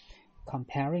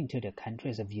comparing to the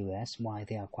countries of US why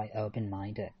they are quite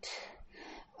open-minded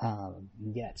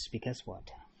yes because what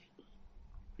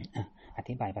อ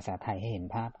ธิบายภาษาไทยให้เห็น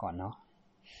ภาพก่อนเนาะ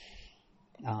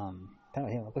ถ้าเรา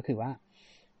เห็นก็คือว่า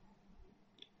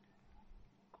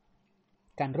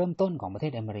การเริ่มต้นของประเท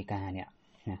ศอเมริกาเนี่ย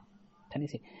ท่าน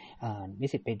นิ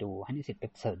สิตไปดูให้นิสิตไป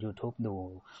เสิร์ช YouTube ดู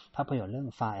ภาพยนตร์เรื่อง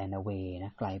Far and Away น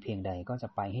ะไกลเพียงใดก็จะ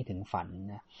ไปให้ถึงฝัน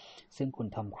นะซึ่งคุณ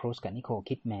ทอมครูซกับนิโคล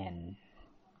คิดแมน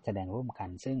แสดงร่วมกัน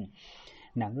ซึ่ง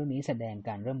หนังเรื่องนี้แสดง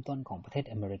การเริ่มต้นของประเทศ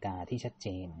อเมริกาที่ชัดเจ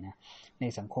นนะใน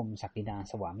สังคมศักดินา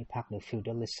สวามิภักดิ์หรือ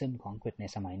feudalism ของอังกฤษใน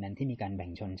สมัยนั้นที่มีการแบ่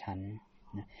งชนชั้น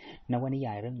นะนวนิย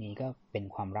ายเรื่องนี้ก็เป็น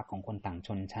ความรักของคนต่างช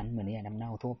นชั้นเหมือนนิยายน้ำเน่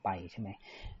าทั่วไปใช่ไหม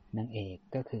นางเอก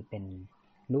ก็คือเป็น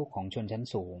ลูกของชนชั้น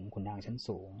สูงขุนนางชั้น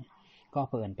สูงก็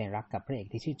เพิ่นไปรักกับพระเอก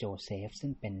ที่ชื่อโจเซฟซึ่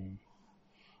งเป็น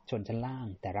ชนชั้นล่าง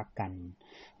แต่รักกัน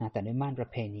นะแต่ด้วยม่านประ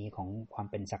เพณีของความ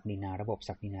เป็นศักดินาระบบ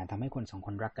ศักดินาทำให้คนสองค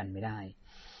นรักกันไม่ได้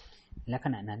และข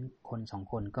ณะนั้นคนสอง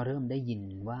คนก็เริ่มได้ยิน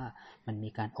ว่ามันมี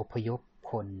การอพยพ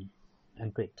คนอั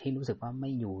งกฤษที่รู้สึกว่าไ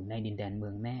ม่อยู่ในดินแดนเมื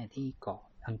องแม่ที่เกาะ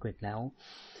อังกฤษแล้ว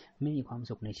ไม่มีความ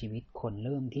สุขในชีวิตคนเ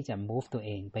ริ่มที่จะ move ตัวเ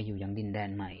องไปอยู่ยังดินแดน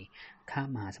ใหม่ข้าม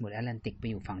มหาสมุทรแอตแลนติกไป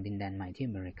อยู่ฝั่งดินแดนใหม่ที่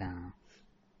อเมริกา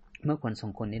เมื่อคนสอ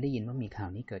งคนนี้ได้ยินว่ามีข่าว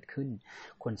นี้เกิดขึ้น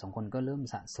คนสองคนก็เริ่ม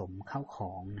สะสมข้าวข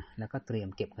องนะแล้วก็เตรียม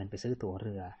เก็บเงินไปซื้อตั๋วเ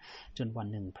รือจนวัน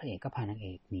หนึ่งพระเอกก็พานางเอ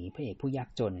กหนีพระเอกผู้ยาก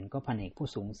จนก็พานางเอกผู้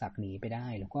สูงศักดิ์หนีไปได้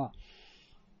แล้วก็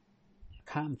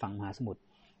ข้ามฝั่งมหาสมุทร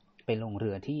ไปลงเรื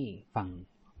อที่ฝั่ง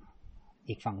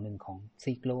อีกฝั่งหนึ่งของ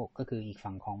ซีกโลกก็คืออีก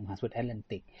ฝั่งของมหาสมุทรแอตแลน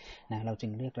ติกนะเราจึ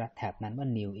งเรียกรัฐแถบนั้นว่า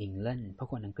นิวอิงแลนด์เพราะ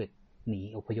คนอังกฤษ หนี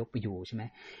อพยพไปอยู่ใช่ไหม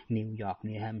นิวยอร์ก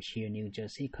นิวแฮมป์เชียร์นิวเจอ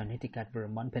ร์ซีย์คอนเนตทิคัตเวอ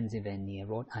ร์มอนต์เพนซิลเวเนีย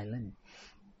โรดไอแลนด์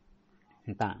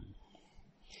ต่าง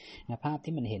ๆภาพ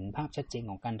ที่มันเห็นภาพชัดเจน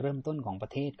ของการเริ่มต้นของปร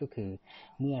ะเทศก็คือ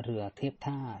เมื่อเรือเทียบ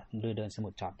ท่าเรือเดินสมุ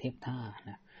ทรจอดเทียบท่า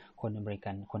นะคนอเมริ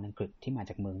กันคนอังกฤษที่มา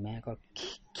จากเมืองแม่ก็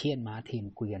เคี่ยนม้าทีม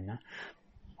เกวียนนะ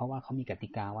เพราะว่าเขามีกติ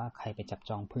กาว่าใครไปจับ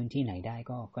จองพื้นที่ไหนได้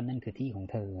ก็นั่นคือที่ของ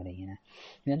เธออะไรอย่างเงี้ยนะ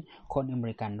งั้นคนอเม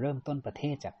ริกันเริ่มต้นประเท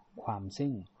ศจากความซึ่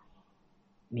ง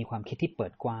มีความคิดที่เปิ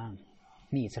ดกว้าง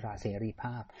มีอิสระเสรีภ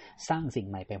าพสร้างสิ่ง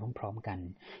ใหม่ไปพร้อมๆกัน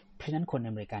เพราะฉะนั้นคน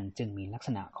อเมริกันจึงมีลักษ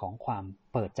ณะของความ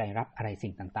เปิดใจรับอะไร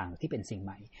สิ่งต่างๆที่เป็นสิ่งใ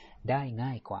หม่ได้ง่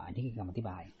ายกว่านี่คือคำอธิ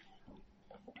บาย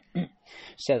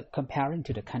So comparing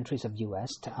to the countries of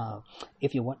US,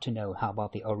 if you want to know how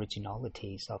about the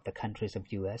originalities of the countries of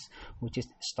US, we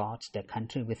just start the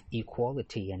country with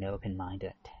equality and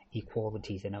open-minded.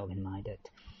 Equalities and open-minded.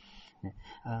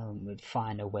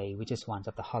 Find a way, which is one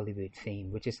of the Hollywood theme,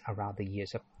 which is around the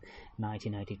years of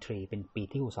 1993 เป็นปี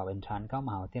ที่สอบเอนทรานซ์เข้าม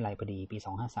หาวิทยาลัยพอดีปี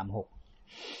2536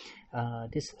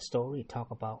 this story talk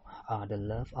about the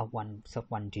love of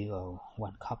one duo,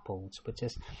 one couple, which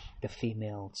is the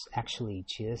females actually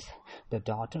just the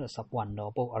daughters of one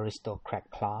noble aristocrat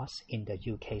class in the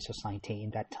UK society in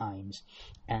that times,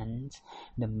 and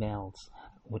the males,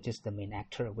 which is the main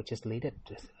actor, which is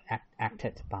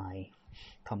acted by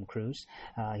Tom Cruise.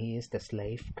 He is the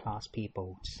slave class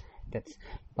people. That's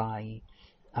by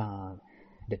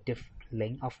the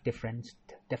length of difference,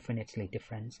 definitely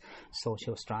different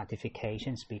social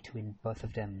stratifications between both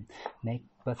of them make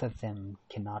both of them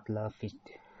cannot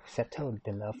settle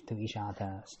the love to each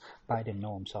other by the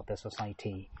norms of the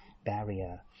society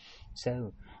barrier.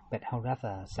 So, but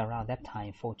however, around that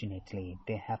time, fortunately,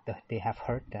 they have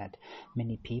heard that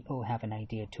many people have an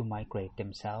idea to migrate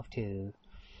themselves to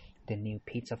the new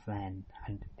piece of land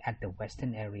at the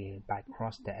western area by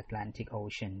across the Atlantic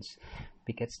Oceans,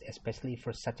 because especially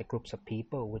for such a groups of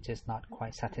people which is not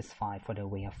quite satisfied for the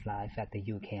way of life at the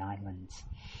UK islands.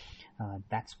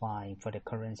 That's why for the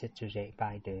current situation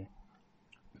by the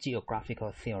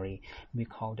geographical theory, we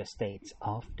call the states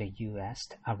of the US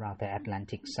around the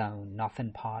Atlantic zone,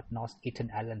 northern part,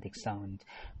 northeastern Atlantic zone,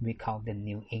 we call them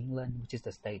New England, which is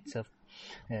the states of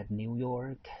New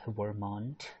York,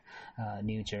 Vermont,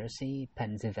 New Jersey,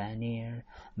 Pennsylvania,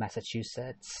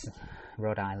 Massachusetts,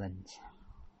 Rhode Island.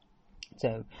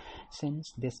 So,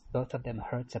 since both of them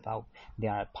heard about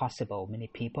there are possible many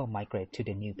people migrate to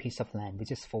the new piece of land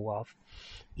which is full of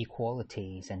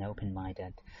equalities and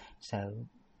open-minded, so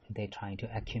they try to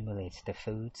accumulate the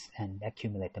foods and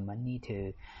accumulate the money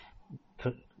to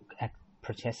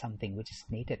purchase something which is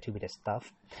needed to be the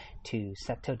stuff to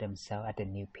settle themselves at the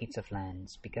new piece of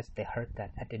land, because they heard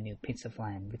that at the new piece of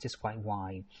land, which is quite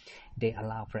wide, they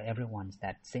allow for everyone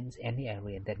that since any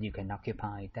area that you can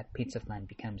occupy, that piece of land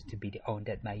becomes to be owned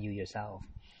by you yourself.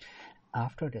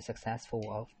 After the successful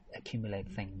of accumulate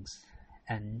things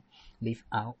and live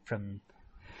out from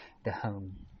the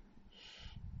home,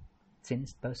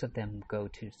 since both of them go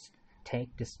to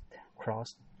take this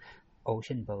cross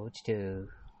ocean boat to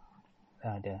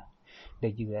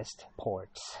the U.S.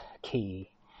 ports key,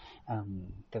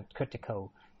 the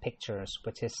critical pictures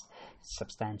which is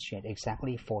substantiate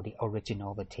exactly for the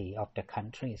originality of the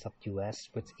countries of U.S.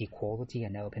 with equality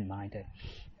and open-minded.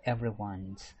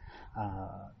 Everyone's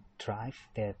drive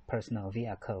their personal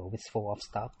vehicle with full of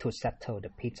stuff to settle the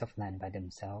piece of land by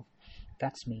themselves.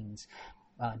 That means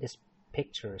this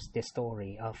pictures the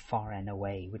story of Far and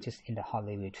Away, which is in the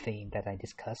Hollywood theme that I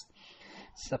discussed,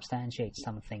 substantiate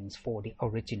some things for the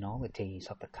originalities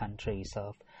of the countries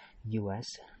of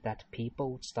US, that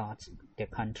people start their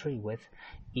country with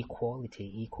equality,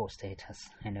 equal status,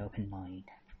 and open mind.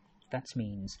 That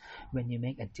means when you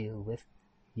make a deal with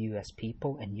US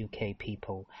people and UK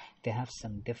people, they have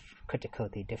some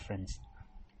criticality difference.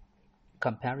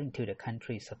 Comparing to the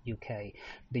countries of UK,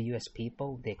 the US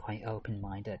people, they're quite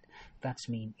open-minded. That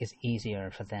means it's easier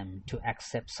for them to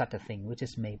accept such a thing, which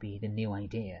is maybe the new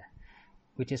idea,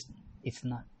 which is it's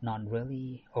not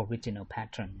really original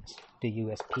patterns. The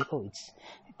US people,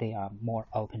 they are more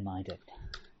open-minded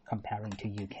comparing to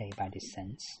UK by this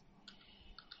sense.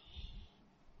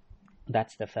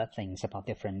 That's the first things about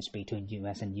difference between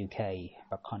US and UK,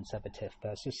 but conservative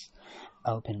versus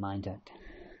open-minded.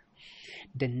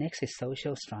 The next is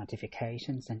social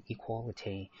stratifications and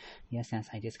equality. Yes, as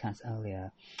I discussed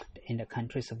earlier, in the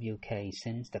countries of UK,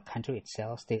 since the country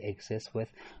itself still exists with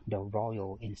the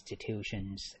royal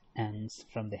institutions, and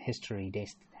from the history they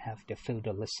have the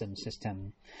feudalism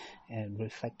system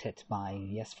reflected by,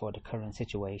 yes, for the current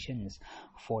situations,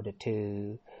 for the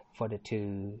two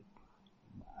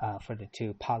for the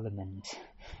two parliaments,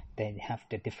 they have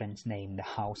the different name, the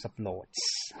House of Lords,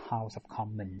 House of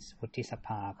Commons วุฒิสภ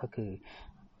าก็คือ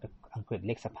อังกฤษเ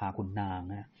รียกสภาขุนนาง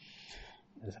นะ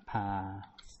สภา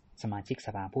สมาชิกส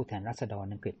ภาผู้แทนราษฎร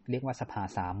อังกฤษเรียกว่าสภา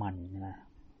สามัญนะ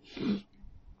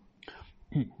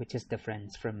which is different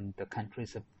from the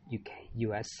countries of UK,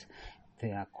 US.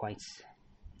 They are quite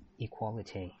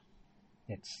equality.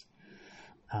 It's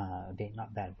they're not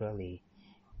that really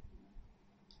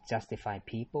justify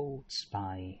people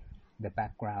by the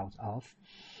backgrounds of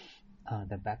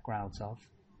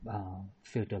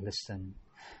feudalism.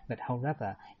 But however,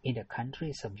 in the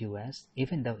countries of US,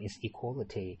 even though it's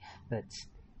equality, but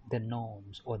the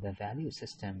norms or the value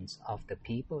systems of the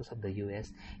peoples of the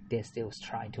US, they still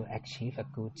try to achieve a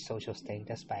good social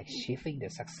status by achieving the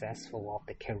successful of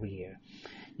the career.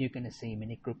 You're going to see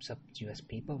many groups of US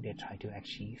people, they try to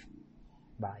achieve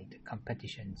by the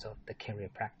competitions of the career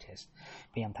practice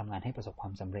พยายามทำงานให้ประสบควา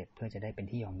มสำเร็จเพื่อจะได้เป็น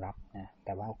ที่ยอมรับนะแ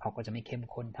ต่ว่าเขาก็จะไม่เข้ม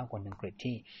ข้นเท่าคนอังกฤษ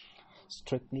ที่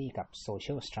strictly กับ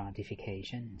social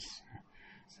stratifications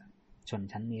ชน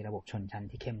ชั้นมีระบบชนชั้น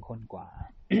ที่เข้มข้นกว่า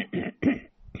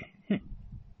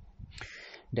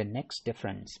The next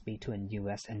difference between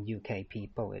US and UK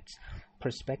people is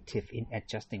perspective in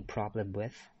adjusting problem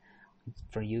with.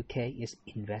 For UK is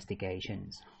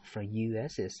investigations. For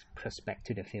US is prospect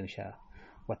to the future.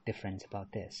 What difference about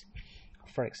this?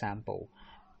 For example,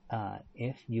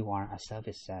 if you are a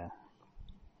servicer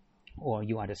or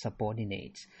you are the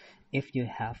subordinate, if you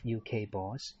have UK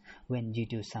boss, when you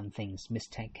do some things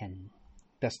mistaken,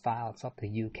 the styles of the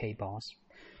UK boss,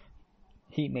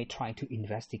 he may try to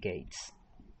investigate,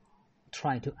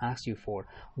 try to ask you for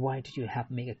why did you have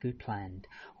make a good plan,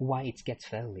 why it gets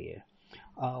failure.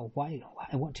 Why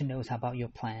I want to know about your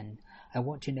plan. I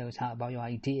want to know about your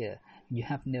idea. You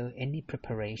have no any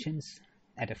preparations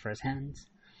at the first hand.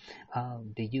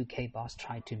 The UK boss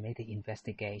tried to make the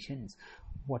investigations.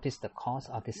 What is the cause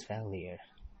of this failure?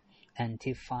 And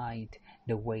to find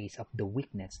the ways of the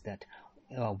weakness that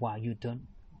why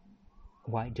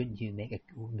don't you make a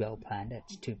well planned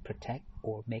to protect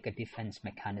or make a defense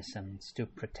mechanisms to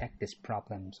protect these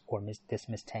problems or this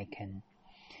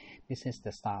mistaken.This is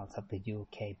the styles of the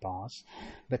UK boss.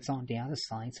 But on the other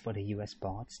side, for the US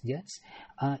boss, yes,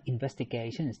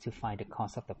 investigations to find the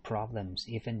cause of the problems,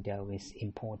 even though it's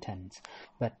important.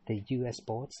 But the US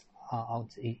boss,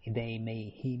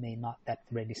 he may not that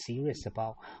really serious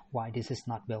about why this is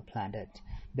not well planned.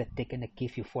 But they're gonna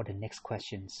give you for the next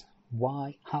questions. Why?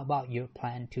 How about your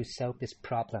plan to solve this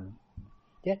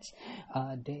problem?Yes,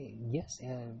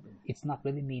 it's not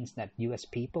really means that U.S.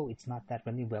 people, it's not that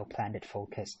really well planned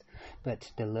focused,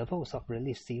 but the levels of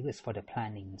really serious for the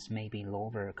plannings may be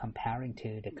lower comparing to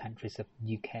the countries of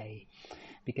UK,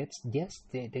 because yes,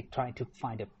 they try to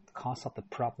find the cause of the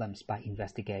problems by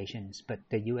investigations, but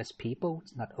the U.S. people,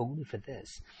 not only for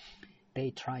this, they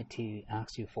try to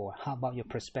ask you for how about your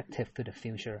perspective to the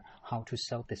future, how to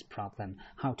solve this problem,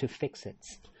 how to fix it,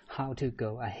 how to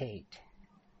go ahead.This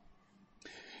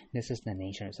is the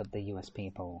natures of the US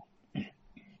people.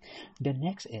 The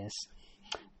next is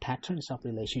patterns of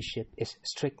relationship is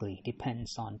strictly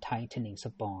depends on tightenings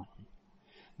of bond.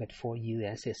 But for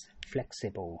US is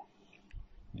flexible.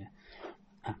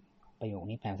 ประโยค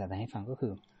นี้แปลภาษาไทยให้ฟังก็คื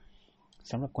อ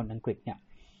สำหรับคนอังกฤษเนี่ย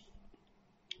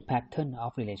pattern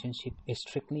of relationship is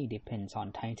strictly depends on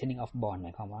tightening of bond หม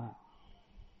ายความว่า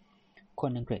ค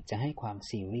นอังกฤษจะให้ความ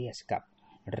serious กับ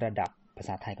ระดับภาษ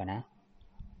าไทยก่อนนะ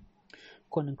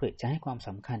คนอังกฤษจะให้ความส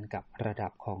ำคัญกับระดั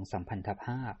บของสัมพันธภ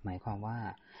าพหมายความว่า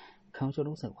เขาจะ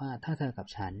รู้สึกว่าถ้าเธอกับ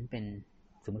ฉันเป็น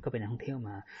สมมติเขาเป็นนักท่องเที่ยว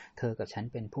มาเธอกับฉัน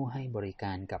เป็นผู้ให้บริก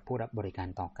ารกับผู้รับบริการ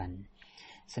ต่อกัน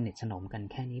สนิทสนมกัน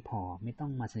แค่นี้พอไม่ต้อ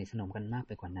งมาสนิทสนมกันมากไ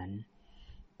ปกว่านั้น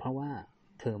เพราะว่า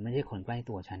เธอไม่ใช่คนใกล้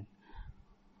ตัวฉัน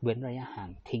เว้นระยะห่าง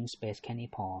ทิ้ง space แค่นี้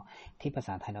พอที่ภาษ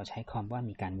าไทยเราใช้คำว่า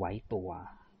มีการไว้ตัว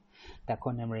แต่ค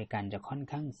นอเมริกันจะค่อน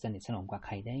ข้างสนิทสนมกับใค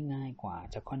รได้ง่ายกว่า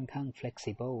จะค่อนข้าง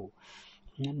flexible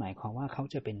นั่นหมายความว่าเขา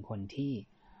จะเป็นคนที่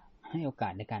ให้โอกา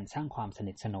สในการสร้างความส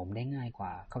นิทสนมได้ง่ายกว่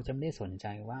าเขาจะไม่ได้สนใจ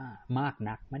ว่ามาก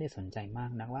นักไม่ได้สนใจมา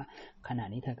กนักว่าขณะ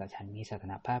นี้เธอกับฉันมีสถา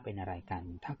นะภาพเป็นอะไรกัน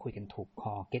ถ้าคุยกันถูกค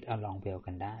อ get along well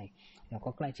กันได้แล้วก็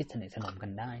ใกล้ชิดสนิทสนมกั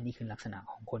นได้นี่คือลักษณะ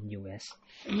ของคน US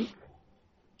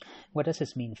What does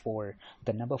this mean for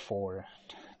the number 4?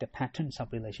 The patterns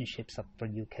of relationships for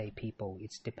UK people,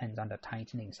 it depends on the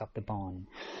tightenings of the bond.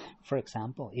 For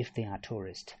example, if they are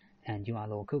tourists and you are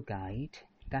local guide,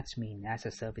 that means as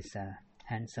a servicer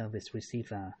and service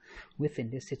receiver, within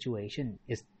this situation,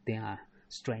 they are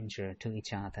stranger to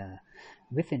each other.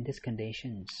 Within these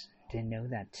conditions, they know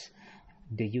that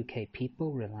the UK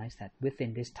people realize that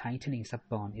within this tightening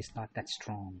sub-bond is not that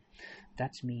strong.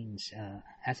 That means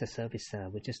as a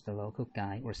servicer, which is the local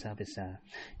guy or servicer,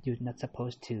 you're not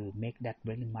supposed to make that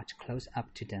really much close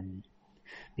up to them.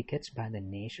 Because by the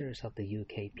natures of the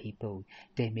UK people,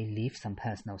 they may leave some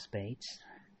personal space.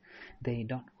 They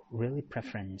don't really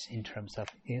preference in terms of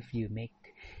if you make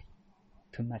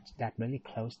too much that really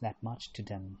close that much to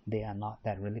them. They are not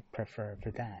that really prefer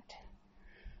for that.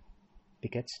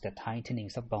 Because the tightening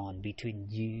of bond between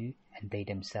you and they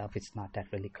themselves is not that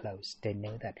really close. They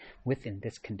know that within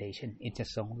this condition, it's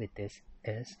just only this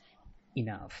is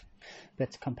enough.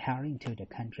 But comparing to the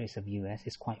countries of US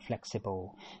is quite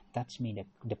flexible. That means that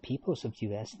the peoples of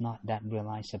US not that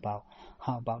realize about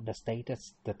how about the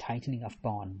status, the tightening of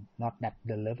bond, not that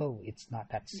the level, it's not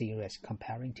that serious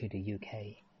comparing to the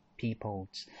UK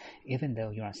peoples. Even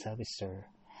though you are a servicer,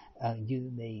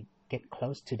 you may get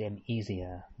close to them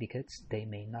easier because they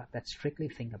may not that strictly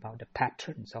think about the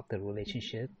patterns of the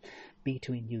relationship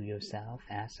between you yourself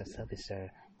as a servicer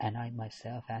and I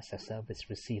myself as a service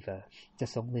receiver.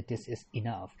 Just only this is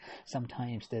enough.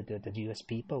 Sometimes the US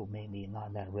people may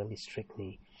not that really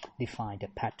strictly define the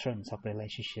patterns of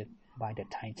relationship by the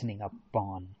tightening of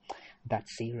bond that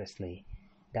seriously,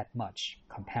 that much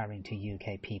comparing to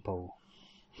UK people.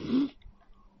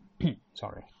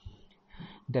 Sorry.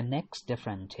 The next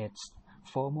difference is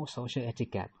formal social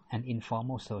etiquette and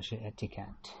informal social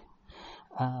etiquette.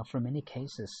 For many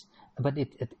cases, but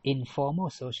informal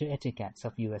social etiquettes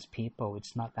of US people,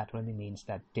 it's not that really means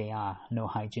that they are no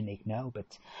hygienic, no,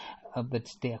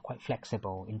 but they are quite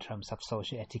flexible in terms of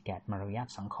social etiquette, มารยาท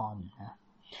สังคม.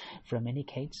 For many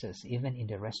cases, even in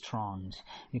the restaurant,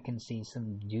 you can see some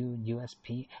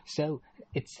USP. So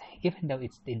it's even though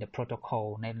it's in the protocol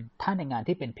ถ้าในงาน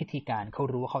ที่เป็นพิธีการเขา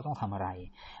รู้ว่าเขาต้องทำอะไร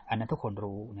อันนั้นทุกคน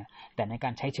รู้นะแต่ในกา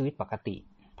รใช้ชีวิตปกติ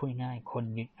พูดง่ายๆคน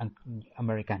อเม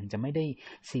ริกันจะไม่ได้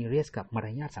ซีเรียสกับมาร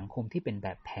ยาทสังคมที่เป็นแบ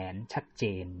บแผนชัดเจ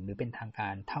นหรือเป็นทางกา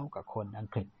รเท่ากับคนอัง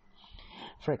กฤษ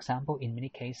For example, in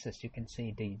many cases, you can see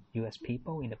the US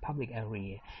people in the public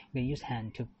area, they use hand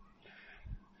to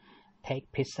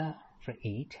take pizza for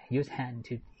eat, use hand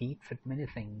to eat for many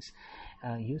things,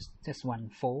 use just one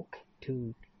fork to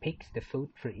pick the food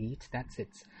for eat. That's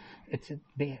it.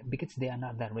 Because they are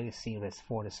not that really serious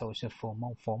for the social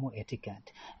formal etiquette,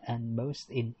 and most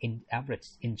in average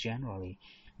in generally,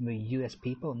 the U.S.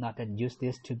 people not that use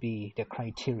this to be the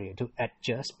criteria to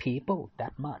adjust people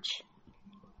that much.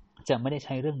 จะไม่ได้ใ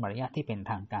ช้เรื่องมารยาทที่เป็น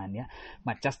ทางการเนี้ยม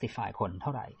า justify คนเท่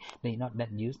าไหร่ They not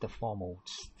that use the formal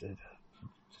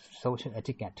social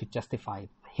etiquette to justify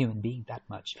human being that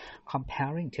much.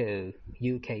 Comparing to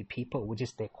UK people, which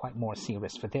is they're quite more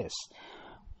serious for this.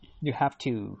 You have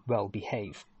to well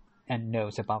behave and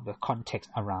knows about the context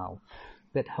around.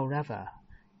 But however,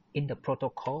 in the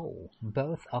protocol,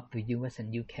 both of the US and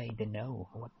UK, they know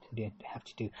what they have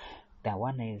to do. แต่ว่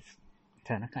าในส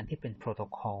ถานการณ์ที่เป็น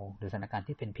protocol หรือสถานการณ์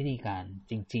ที่เป็นพิธีการ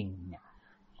จริงๆเนี่ย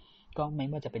ก็ไม่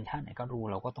ว่าจะเป็นท่าไหนก็รู้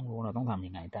เราก็ต้องรู้เราต้องทำ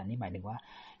ยังไงแต่นี่หมายถึงว่า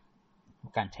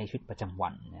การใช้ชีวิตประจำวั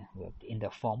น in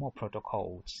the formal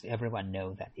protocols everyone know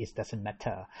that it doesn't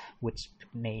matter which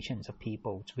nations of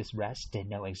people with rest they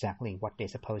know exactly what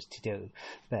they're supposed to do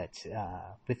but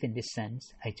within this sense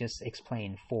I just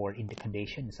explained for in the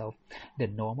conditions of the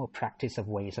normal practice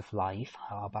of ways of life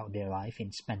how about their life in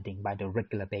spending by the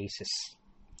regular basis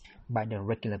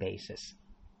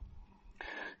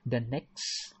the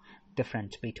next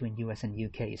difference between US and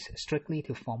UK is strictly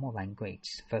to formal language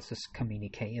versus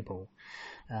communicable.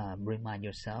 Remind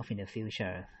yourself in the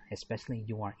future, especially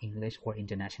you are English or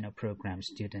international program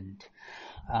student,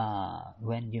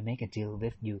 when you make a deal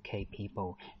with UK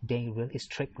people, they really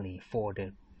strictly for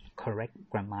the correct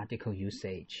grammatical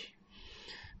usage.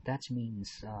 That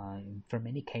means for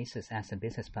many cases as a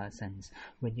business person,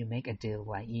 when you make a deal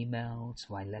by emails,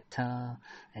 by letter,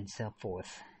 and so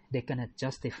forth, they're going to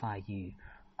justify you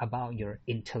about your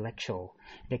intellectual.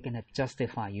 They're going to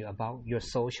justify you about your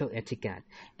social etiquette.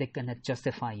 They're going to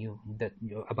justify you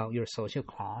about your social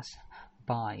class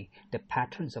by the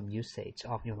patterns of usage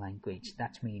of your language.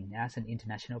 That means as an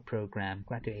international program,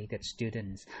 graduated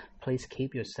students, please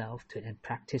keep yourself to and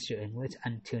practice your English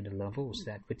until the levels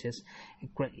that which is,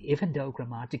 even though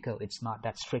grammatical, it's not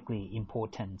that strictly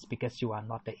important because you are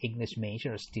not the English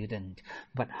major student.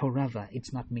 But however,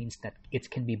 it's not means that it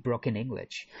can be broken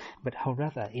English. But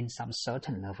however, in some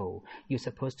certain level, you're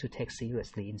supposed to take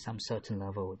seriously in some certain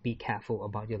level. Be careful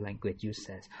about your language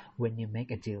usage when you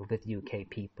make a deal with UK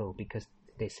people because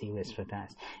they're serious for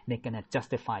that. They're gonna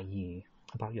justify you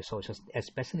about your social,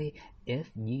 especially if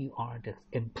you are the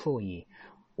employee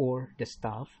or the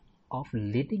staff of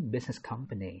leading business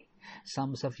company.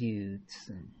 Some of you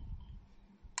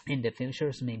in the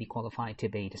futures may be qualified to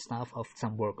be the staff of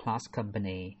some world-class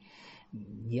company.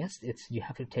 Yes, you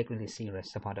have to take really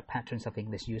serious about the patterns of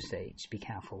English usage. Be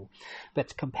careful.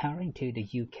 But comparing to the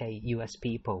US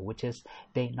people, which is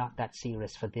they're not that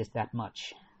serious for this that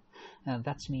much.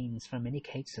 That means for many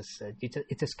cases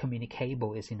it is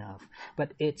communicable is enough,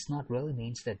 but it's not really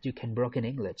means that you can broken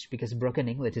English, because broken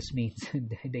English just means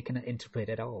they cannot interpret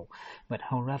at all. But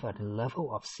however, the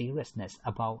level of seriousness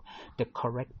about the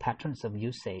correct patterns of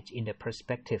usage in the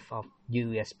perspective of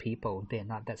US people, they're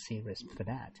not that serious for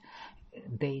that.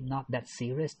 They're not that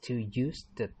serious to use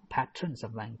the patterns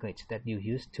of language that you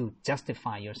use to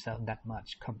justify yourself that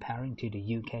much comparing to the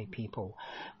UK people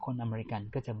คนอเมริกัน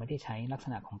ก็จะไม่ได้ใช้ลักษ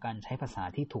ณะของการใช้ภาษา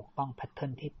ที่ถูกต้องแพทเทิร์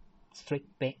นที่ strict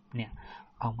เป๊ะเนี่ย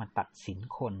เอามาตัดสิน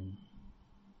คน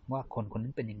ว่าคนคน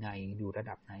นั้นเป็นยังไงอยู่ระ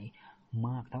ดับไหนม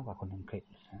ากเท่ากับคนอังกฤษ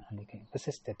This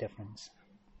is the difference.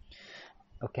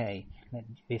 Okay,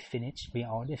 we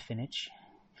already finished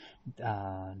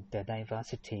the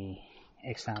diversity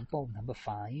example number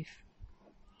 5,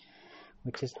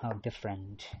 which is how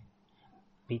different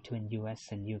between US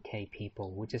and UK people,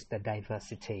 which is the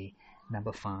diversity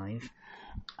number 5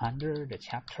 under the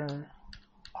chapter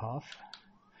of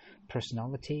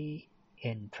personality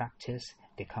in practice,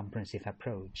 the comprehensive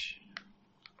approach.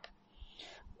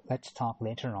 Let's talk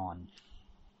later on.